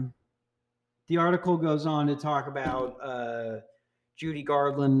 The article goes on to talk about Judy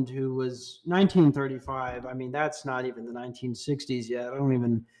Garland, who was 1935. I mean, that's not even the 1960s yet. Are we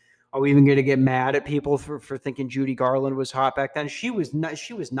even going to get mad at people for thinking Judy Garland was hot back then? She was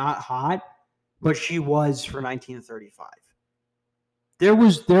not hot, but she was for 1935. There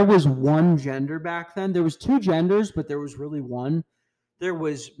was one gender back then. There was two genders, but there was really one. There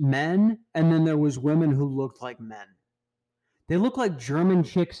was men, and then there was women who looked like men. They look like German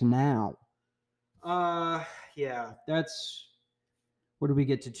chicks now. Yeah, that's... What do we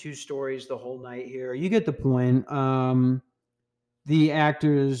get to? 2 stories the whole night here. You get the point. The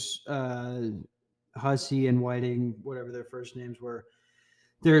actors, Hussey and Whiting, whatever their first names were,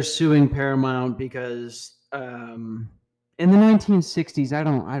 they're suing Paramount because in the 1960s, I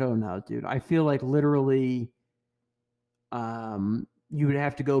don't know, dude. I feel like literally you would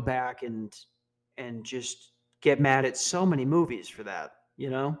have to go back and just get mad at so many movies for that, you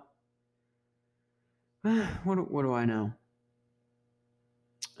know? What do I know?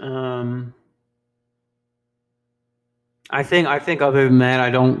 I think other than that, I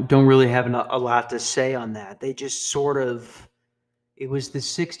don't really have a lot to say on that. They just sort of... It was the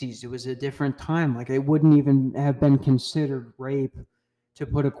 60s. It was a different time. Like, it wouldn't even have been considered rape to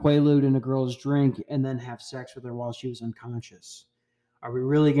put a Quaalude in a girl's drink and then have sex with her while she was unconscious. Are we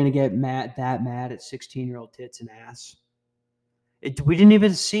really going to get mad at 16-year-old tits and ass? We didn't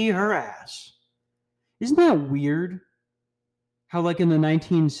even see her ass. Isn't that weird? How, like, in the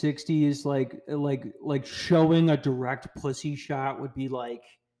 1960s, like showing a direct pussy shot would be like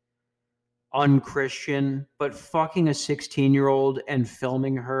unchristian, but fucking a 16-year-old and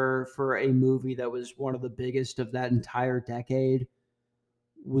filming her for a movie that was one of the biggest of that entire decade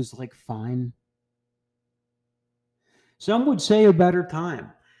was like fine. Some would say a better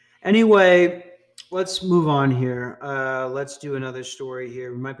time. Anyway, let's move on here. Let's do another story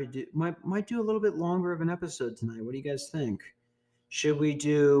here. We might do a little bit longer of an episode tonight. What do you guys think? Should we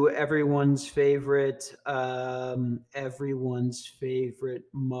do everyone's favorite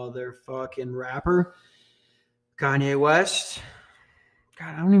motherfucking rapper, Kanye West?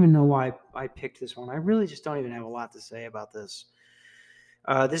 God, I don't even know why I picked this one. I really just don't even have a lot to say about this.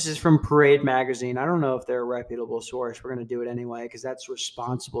 This is from Parade Magazine. I don't know if they're a reputable source. We're going to do it anyway because that's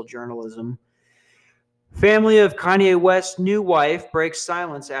responsible journalism. Family of Kanye West's new wife breaks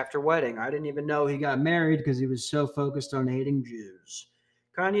silence after wedding. I didn't even know he got married because he was so focused on hating Jews.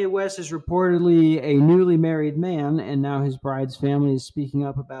 Kanye West is reportedly a newly married man, and now his bride's family is speaking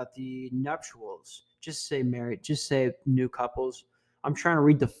up about the nuptials. Just say married. Just say new couples. I'm trying to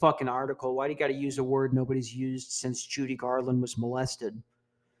read the fucking article. Why do you got to use a word nobody's used since Judy Garland was molested?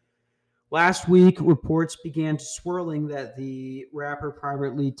 Last week, reports began swirling that the rapper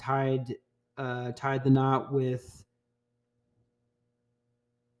privately tied the knot with.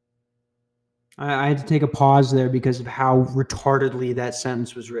 I had to take a pause there because of how retardedly that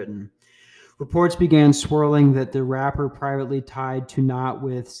sentence was written. Reports began swirling that the rapper privately tied to knot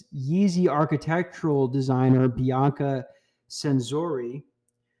with Yeezy architectural designer Bianca Censori.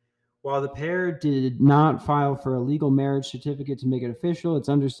 While the pair did not file for a legal marriage certificate to make it official, it's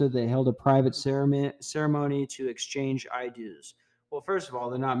understood they held a private ceremony to exchange I-do's. Well, first of all,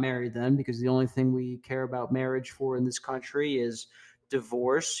 they're not married then because the only thing we care about marriage for in this country is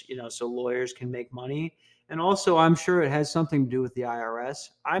divorce, so lawyers can make money. And also, I'm sure it has something to do with the IRS.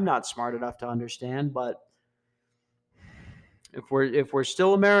 I'm not smart enough to understand, but if we're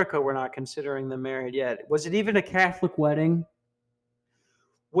still America, we're not considering them married yet. Was it even a Catholic wedding?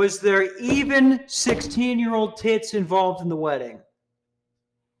 Was there even 16-year-old tits involved in the wedding?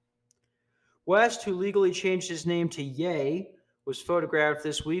 West, who legally changed his name to Ye, was photographed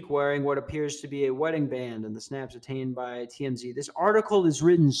this week wearing what appears to be a wedding band in the snaps obtained by TMZ. This article is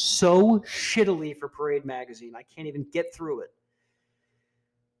written so shittily for Parade Magazine. I can't even get through it.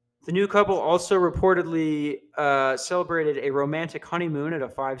 The new couple also reportedly celebrated a romantic honeymoon at a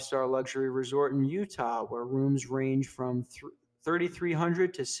 5-star luxury resort in Utah, where rooms range from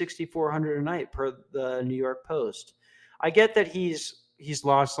 $3,300 to $6,400 a night, per the New York Post. I get that he's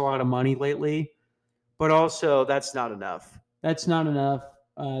lost a lot of money lately, but also that's not enough. That's not enough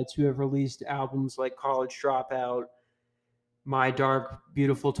to have released albums like College Dropout, My Dark,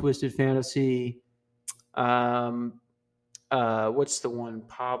 Beautiful, Twisted Fantasy. What's the one?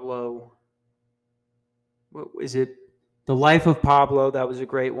 Pablo. What is it? The Life of Pablo. That was a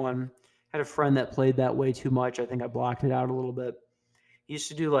great one. Had a friend that played that way too much. I think I blocked it out a little bit. He used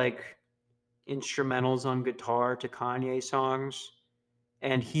to do like instrumentals on guitar to Kanye songs,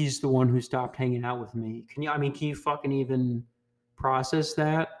 and he's the one who stopped hanging out with me. Can you fucking even process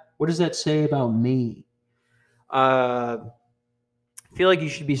that? What does that say about me? I feel like you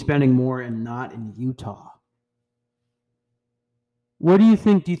should be spending more and not in Utah. What do you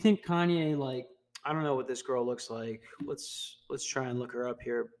think? Do you think Kanye, like, I don't know what this girl looks like. Let's try and look her up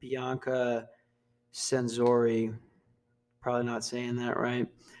here. Bianca Censori. Probably not saying that right.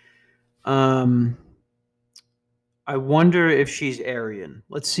 I wonder if she's Aryan.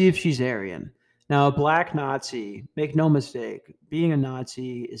 Let's see if she's Aryan. Now, a black Nazi, make no mistake, being a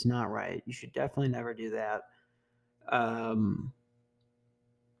Nazi is not right. You should definitely never do that.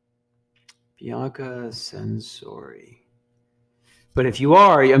 Bianca Censori. But if you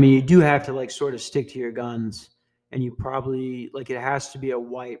are, you do have to like sort of stick to your guns, and you probably like it has to be a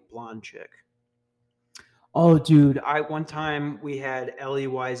white blonde chick. Oh, dude, one time we had Elie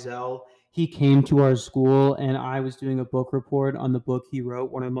Wiesel. He came to our school, and I was doing a book report on the book he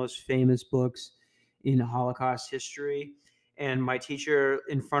wrote, one of the most famous books in Holocaust history. And my teacher,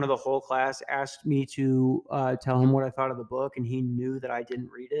 in front of the whole class, asked me to tell him what I thought of the book, and he knew that I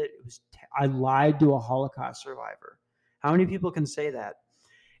didn't read it. I lied to a Holocaust survivor. How many people can say that?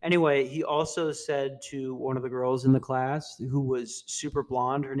 Anyway, he also said to one of the girls in the class who was super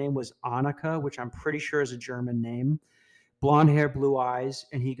blonde, her name was Annika, which I'm pretty sure is a German name, blonde hair, blue eyes,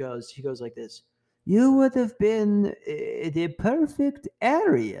 and he goes like this: "You would have been the perfect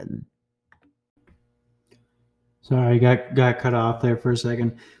Aryan." Sorry, got cut off there for a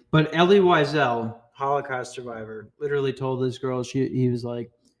second. But Elie Wiesel, Holocaust survivor, literally told this girl, he was like,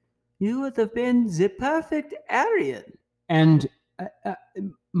 "You would have been the perfect Aryan." And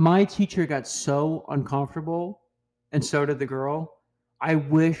my teacher got so uncomfortable, and so did the girl. I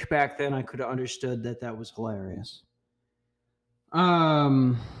wish back then I could have understood that was hilarious.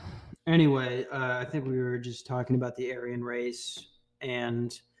 Anyway, I think we were just talking about the Aryan race,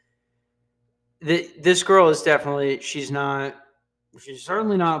 and this girl is definitely, she's not She's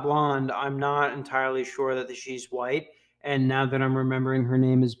certainly not blonde. I'm not entirely sure that she's white. And now that I'm remembering, her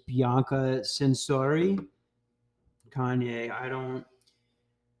name is Bianca Censori. Kanye, I don't.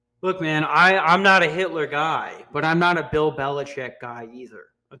 Look, man, I'm not a Hitler guy, but I'm not a Bill Belichick guy either.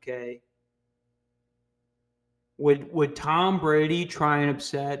 Okay. Would Tom Brady try and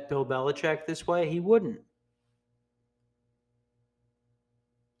upset Bill Belichick this way? He wouldn't.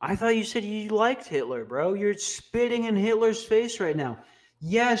 I thought you said you liked Hitler, bro. You're spitting in Hitler's face right now.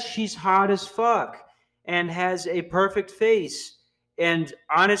 Yes, she's hot as fuck and has a perfect face. And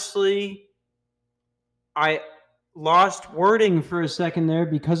honestly, I lost wording for a second there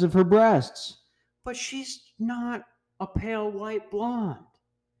because of her breasts. But she's not a pale white blonde.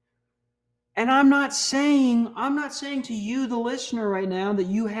 And I'm not saying to you, the listener, right now, that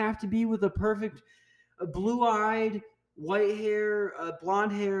you have to be with a perfect blue-eyed, white hair,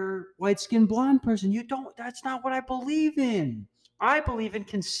 blonde hair, white-skinned blonde person. You don't. That's not what I believe in. I believe in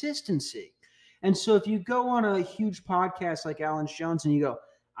consistency. And so if you go on a huge podcast like Alan Jones and you go,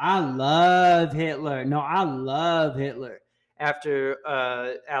 I love Hitler. No, I love Hitler. After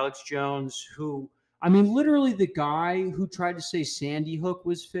Alex Jones, who, I mean, literally the guy who tried to say Sandy Hook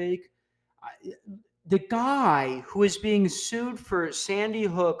was fake, the guy who is being sued for Sandy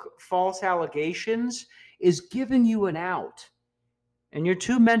Hook false allegations is giving you an out. And you're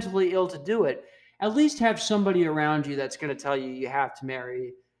too mentally ill to do it. At least have somebody around you that's going to tell you you have to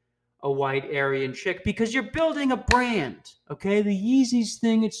marry a white Aryan chick because you're building a brand. Okay, the Yeezys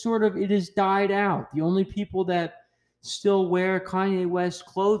thing, it has died out. The only people that still wear Kanye West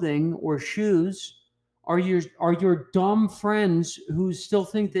clothing or shoes are your dumb friends who still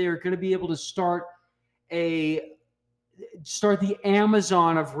think they are going to be able to start the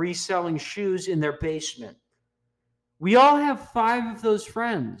Amazon of reselling shoes in their basement. We all have 5 of those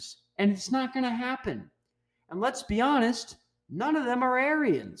friends, and it's not going to happen. And let's be honest, none of them are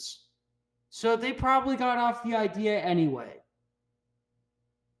Aryans. So they probably got off the idea anyway.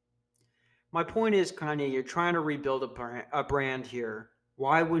 My point is, Kanye, you're trying to rebuild a brand here.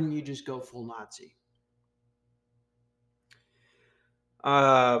 Why wouldn't you just go full Nazi?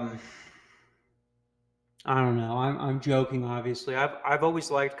 I don't know. I'm joking, obviously. I've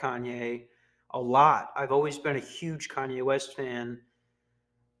always liked Kanye a lot. I've always been a huge Kanye West fan.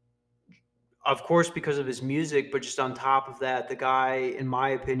 Of course, because of his music, but just on top of that, the guy, in my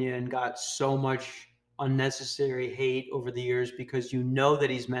opinion, got so much unnecessary hate over the years because you know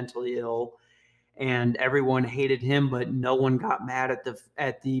that he's mentally ill and everyone hated him, but no one got mad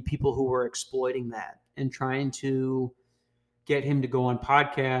at the people who were exploiting that and trying to get him to go on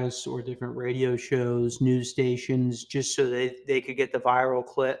podcasts or different radio shows, news stations, just so they could get the viral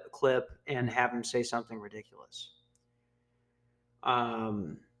clip and have him say something ridiculous.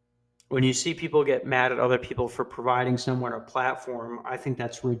 When you see people get mad at other people for providing someone a platform, I think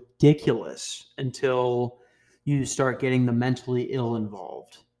that's ridiculous until you start getting the mentally ill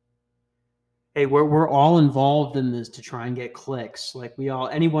involved. Hey, we're all involved in this to try and get clicks. Like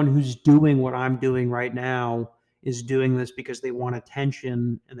anyone who's doing what I'm doing right now is doing this because they want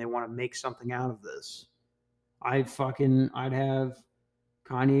attention and they want to make something out of this. I'd have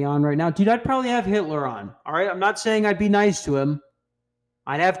Kanye on right now. Dude, I'd probably have Hitler on. All right. I'm not saying I'd be nice to him.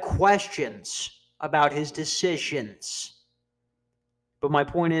 I'd have questions about his decisions. But my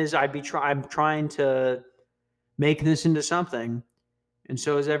point is, I'm trying to make this into something. And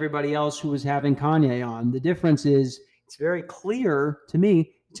so is everybody else who was having Kanye on. The difference is, it's very clear to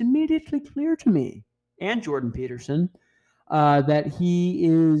me. It's immediately clear to me and Jordan Peterson that he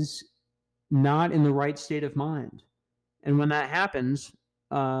is not in the right state of mind. And when that happens,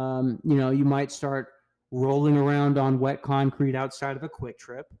 you might start rolling around on wet concrete outside of a Quick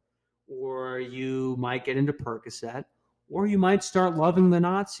Trip, or you might get into Percocet, or you might start loving the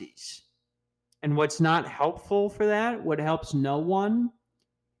Nazis. And what's not helpful for that, what helps no one,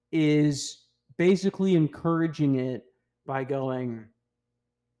 is basically encouraging it by going,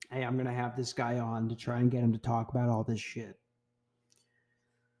 hey, I'm going to have this guy on to try and get him to talk about all this shit.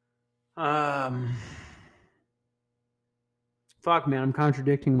 Fuck, man, I'm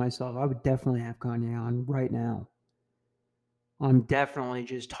contradicting myself. I would definitely have Kanye on right now. I'm definitely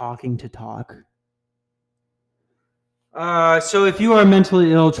just talking to talk. So if you are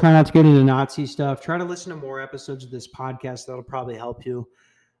mentally ill, try not to get into Nazi stuff. Try to listen to more episodes of this podcast. That'll probably help you.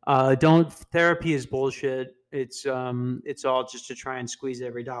 Therapy is bullshit. It's all just to try and squeeze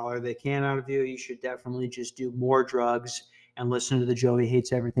every dollar they can out of you. You should definitely just do more drugs and listen to the Joey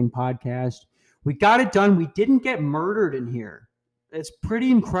Hates Everything podcast. We got it done. We didn't get murdered in here. It's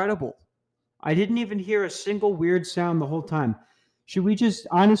pretty incredible. I didn't even hear a single weird sound the whole time. Should we just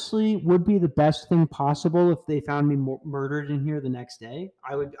honestly would be the best thing possible if they found me murdered in here the next day?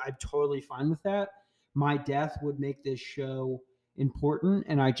 I'm totally fine with that. My death would make this show important,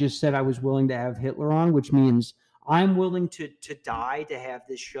 and I just said I was willing to have Hitler on, which means I'm willing to die to have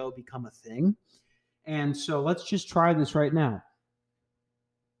this show become a thing. And so let's just try this right now.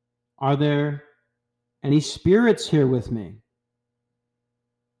 Are there any spirits here with me?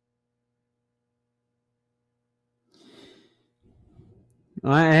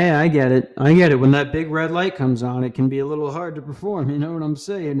 I get it. I get it. When that big red light comes on, it can be a little hard to perform. You know what I'm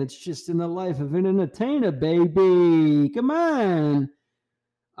saying? It's just in the life of an entertainer, baby. Come on.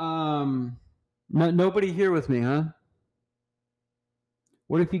 Nobody here with me, huh?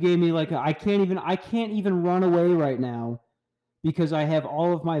 What if you gave me like I can't even run away right now because I have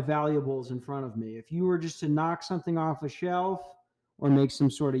all of my valuables in front of me. If you were just to knock something off a shelf or make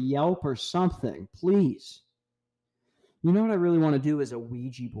some sort of Yelp or something, please. You know what I really want to do is a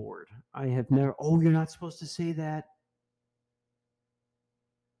Ouija board. I have never. Oh, you're not supposed to say that.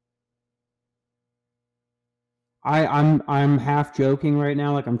 I'm half joking right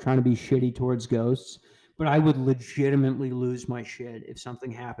now, like I'm trying to be shitty towards ghosts, but I would legitimately lose my shit if something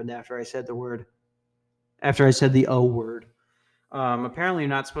happened after I said the O word. Apparently, you're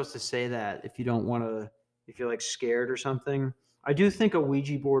not supposed to say that if you don't want to, if you're like scared or something. I do think a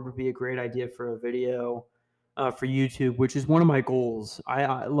Ouija board would be a great idea for a video for YouTube, which is one of my goals.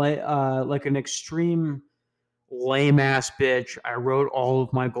 I like an extreme lame ass bitch. I wrote all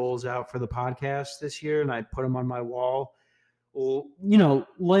of my goals out for the podcast this year, and I put them on my wall. Well,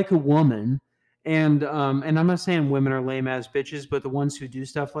 like a woman. And I'm not saying women are lame ass bitches, but the ones who do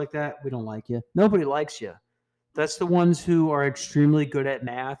stuff like that, we don't like you. Nobody likes you. That's the ones who are extremely good at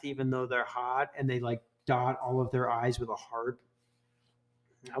math, even though they're hot, and they like dot all of their I's with a heart.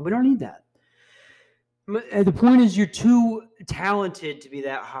 No, we don't need that. The point is, you're too talented to be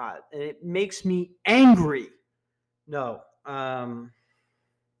that hot, and it makes me angry. No.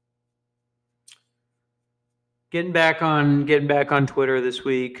 Getting back on Twitter this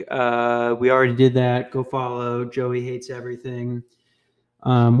week. We already did that. Go follow Joey Hates Everything.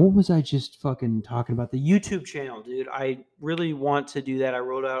 What was I just fucking talking about? The YouTube channel, dude. I really want to do that. I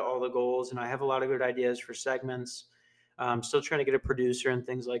wrote out all the goals, and I have a lot of good ideas for segments. I'm still trying to get a producer and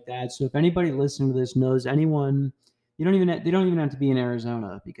things like that. So if anybody listening to this knows anyone, they don't even have to be in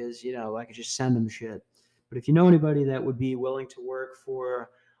Arizona because I could just send them shit. But if you know anybody that would be willing to work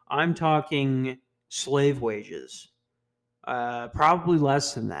for, I'm talking slave wages. Probably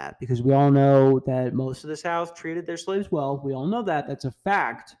less than that because we all know that most of the South treated their slaves well. We all know that. That's a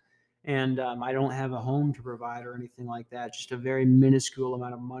fact. And I don't have a home to provide or anything like that. Just a very minuscule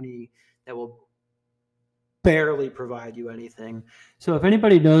amount of money that will barely provide you anything. So if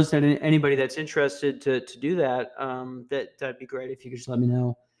anybody knows that anybody that's interested to do that, that'd be great if you could just let me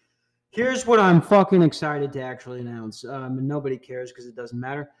know. Here's what I'm fucking excited to actually announce. And nobody cares because it doesn't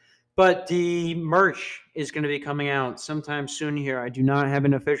matter. But the merch is going to be coming out sometime soon here. I do not have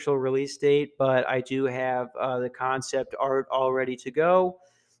an official release date, but I do have the concept art all ready to go.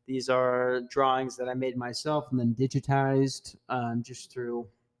 These are drawings that I made myself and then digitized just through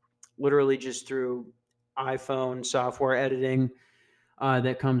iPhone software editing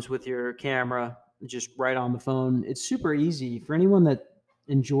that comes with your camera, just right on the phone. It's super easy. For anyone that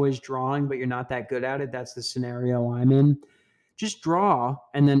enjoys drawing, but you're not that good at it, that's the scenario I'm in. Just draw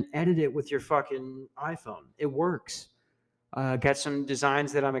and then edit it with your fucking iPhone. It works. Got some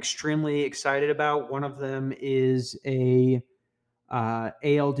designs that I'm extremely excited about. One of them is a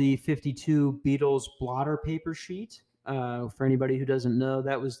ALD 52 Beatles blotter paper sheet. For anybody who doesn't know,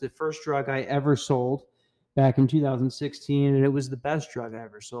 that was the first drug I ever sold back in 2016, and it was the best drug I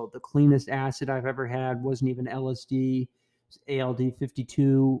ever sold. The cleanest acid I've ever had wasn't even LSD. It was ALD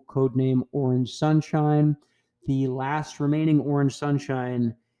 52, codename Orange Sunshine. The last remaining Orange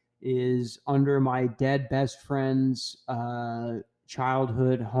Sunshine is under my dead best friend's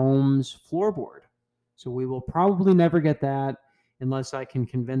childhood home's floorboard. So we will probably never get that unless I can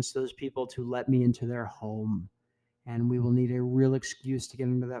convince those people to let me into their home. And we will need a real excuse to get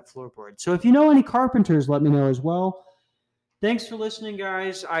into that floorboard. So if you know any carpenters, let me know as well. Thanks for listening,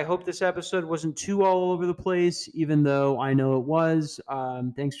 guys. I hope this episode wasn't too all over the place, even though I know it was.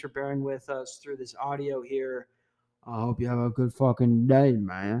 Thanks for bearing with us through this audio here. I hope you have a good fucking day,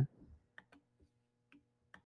 man.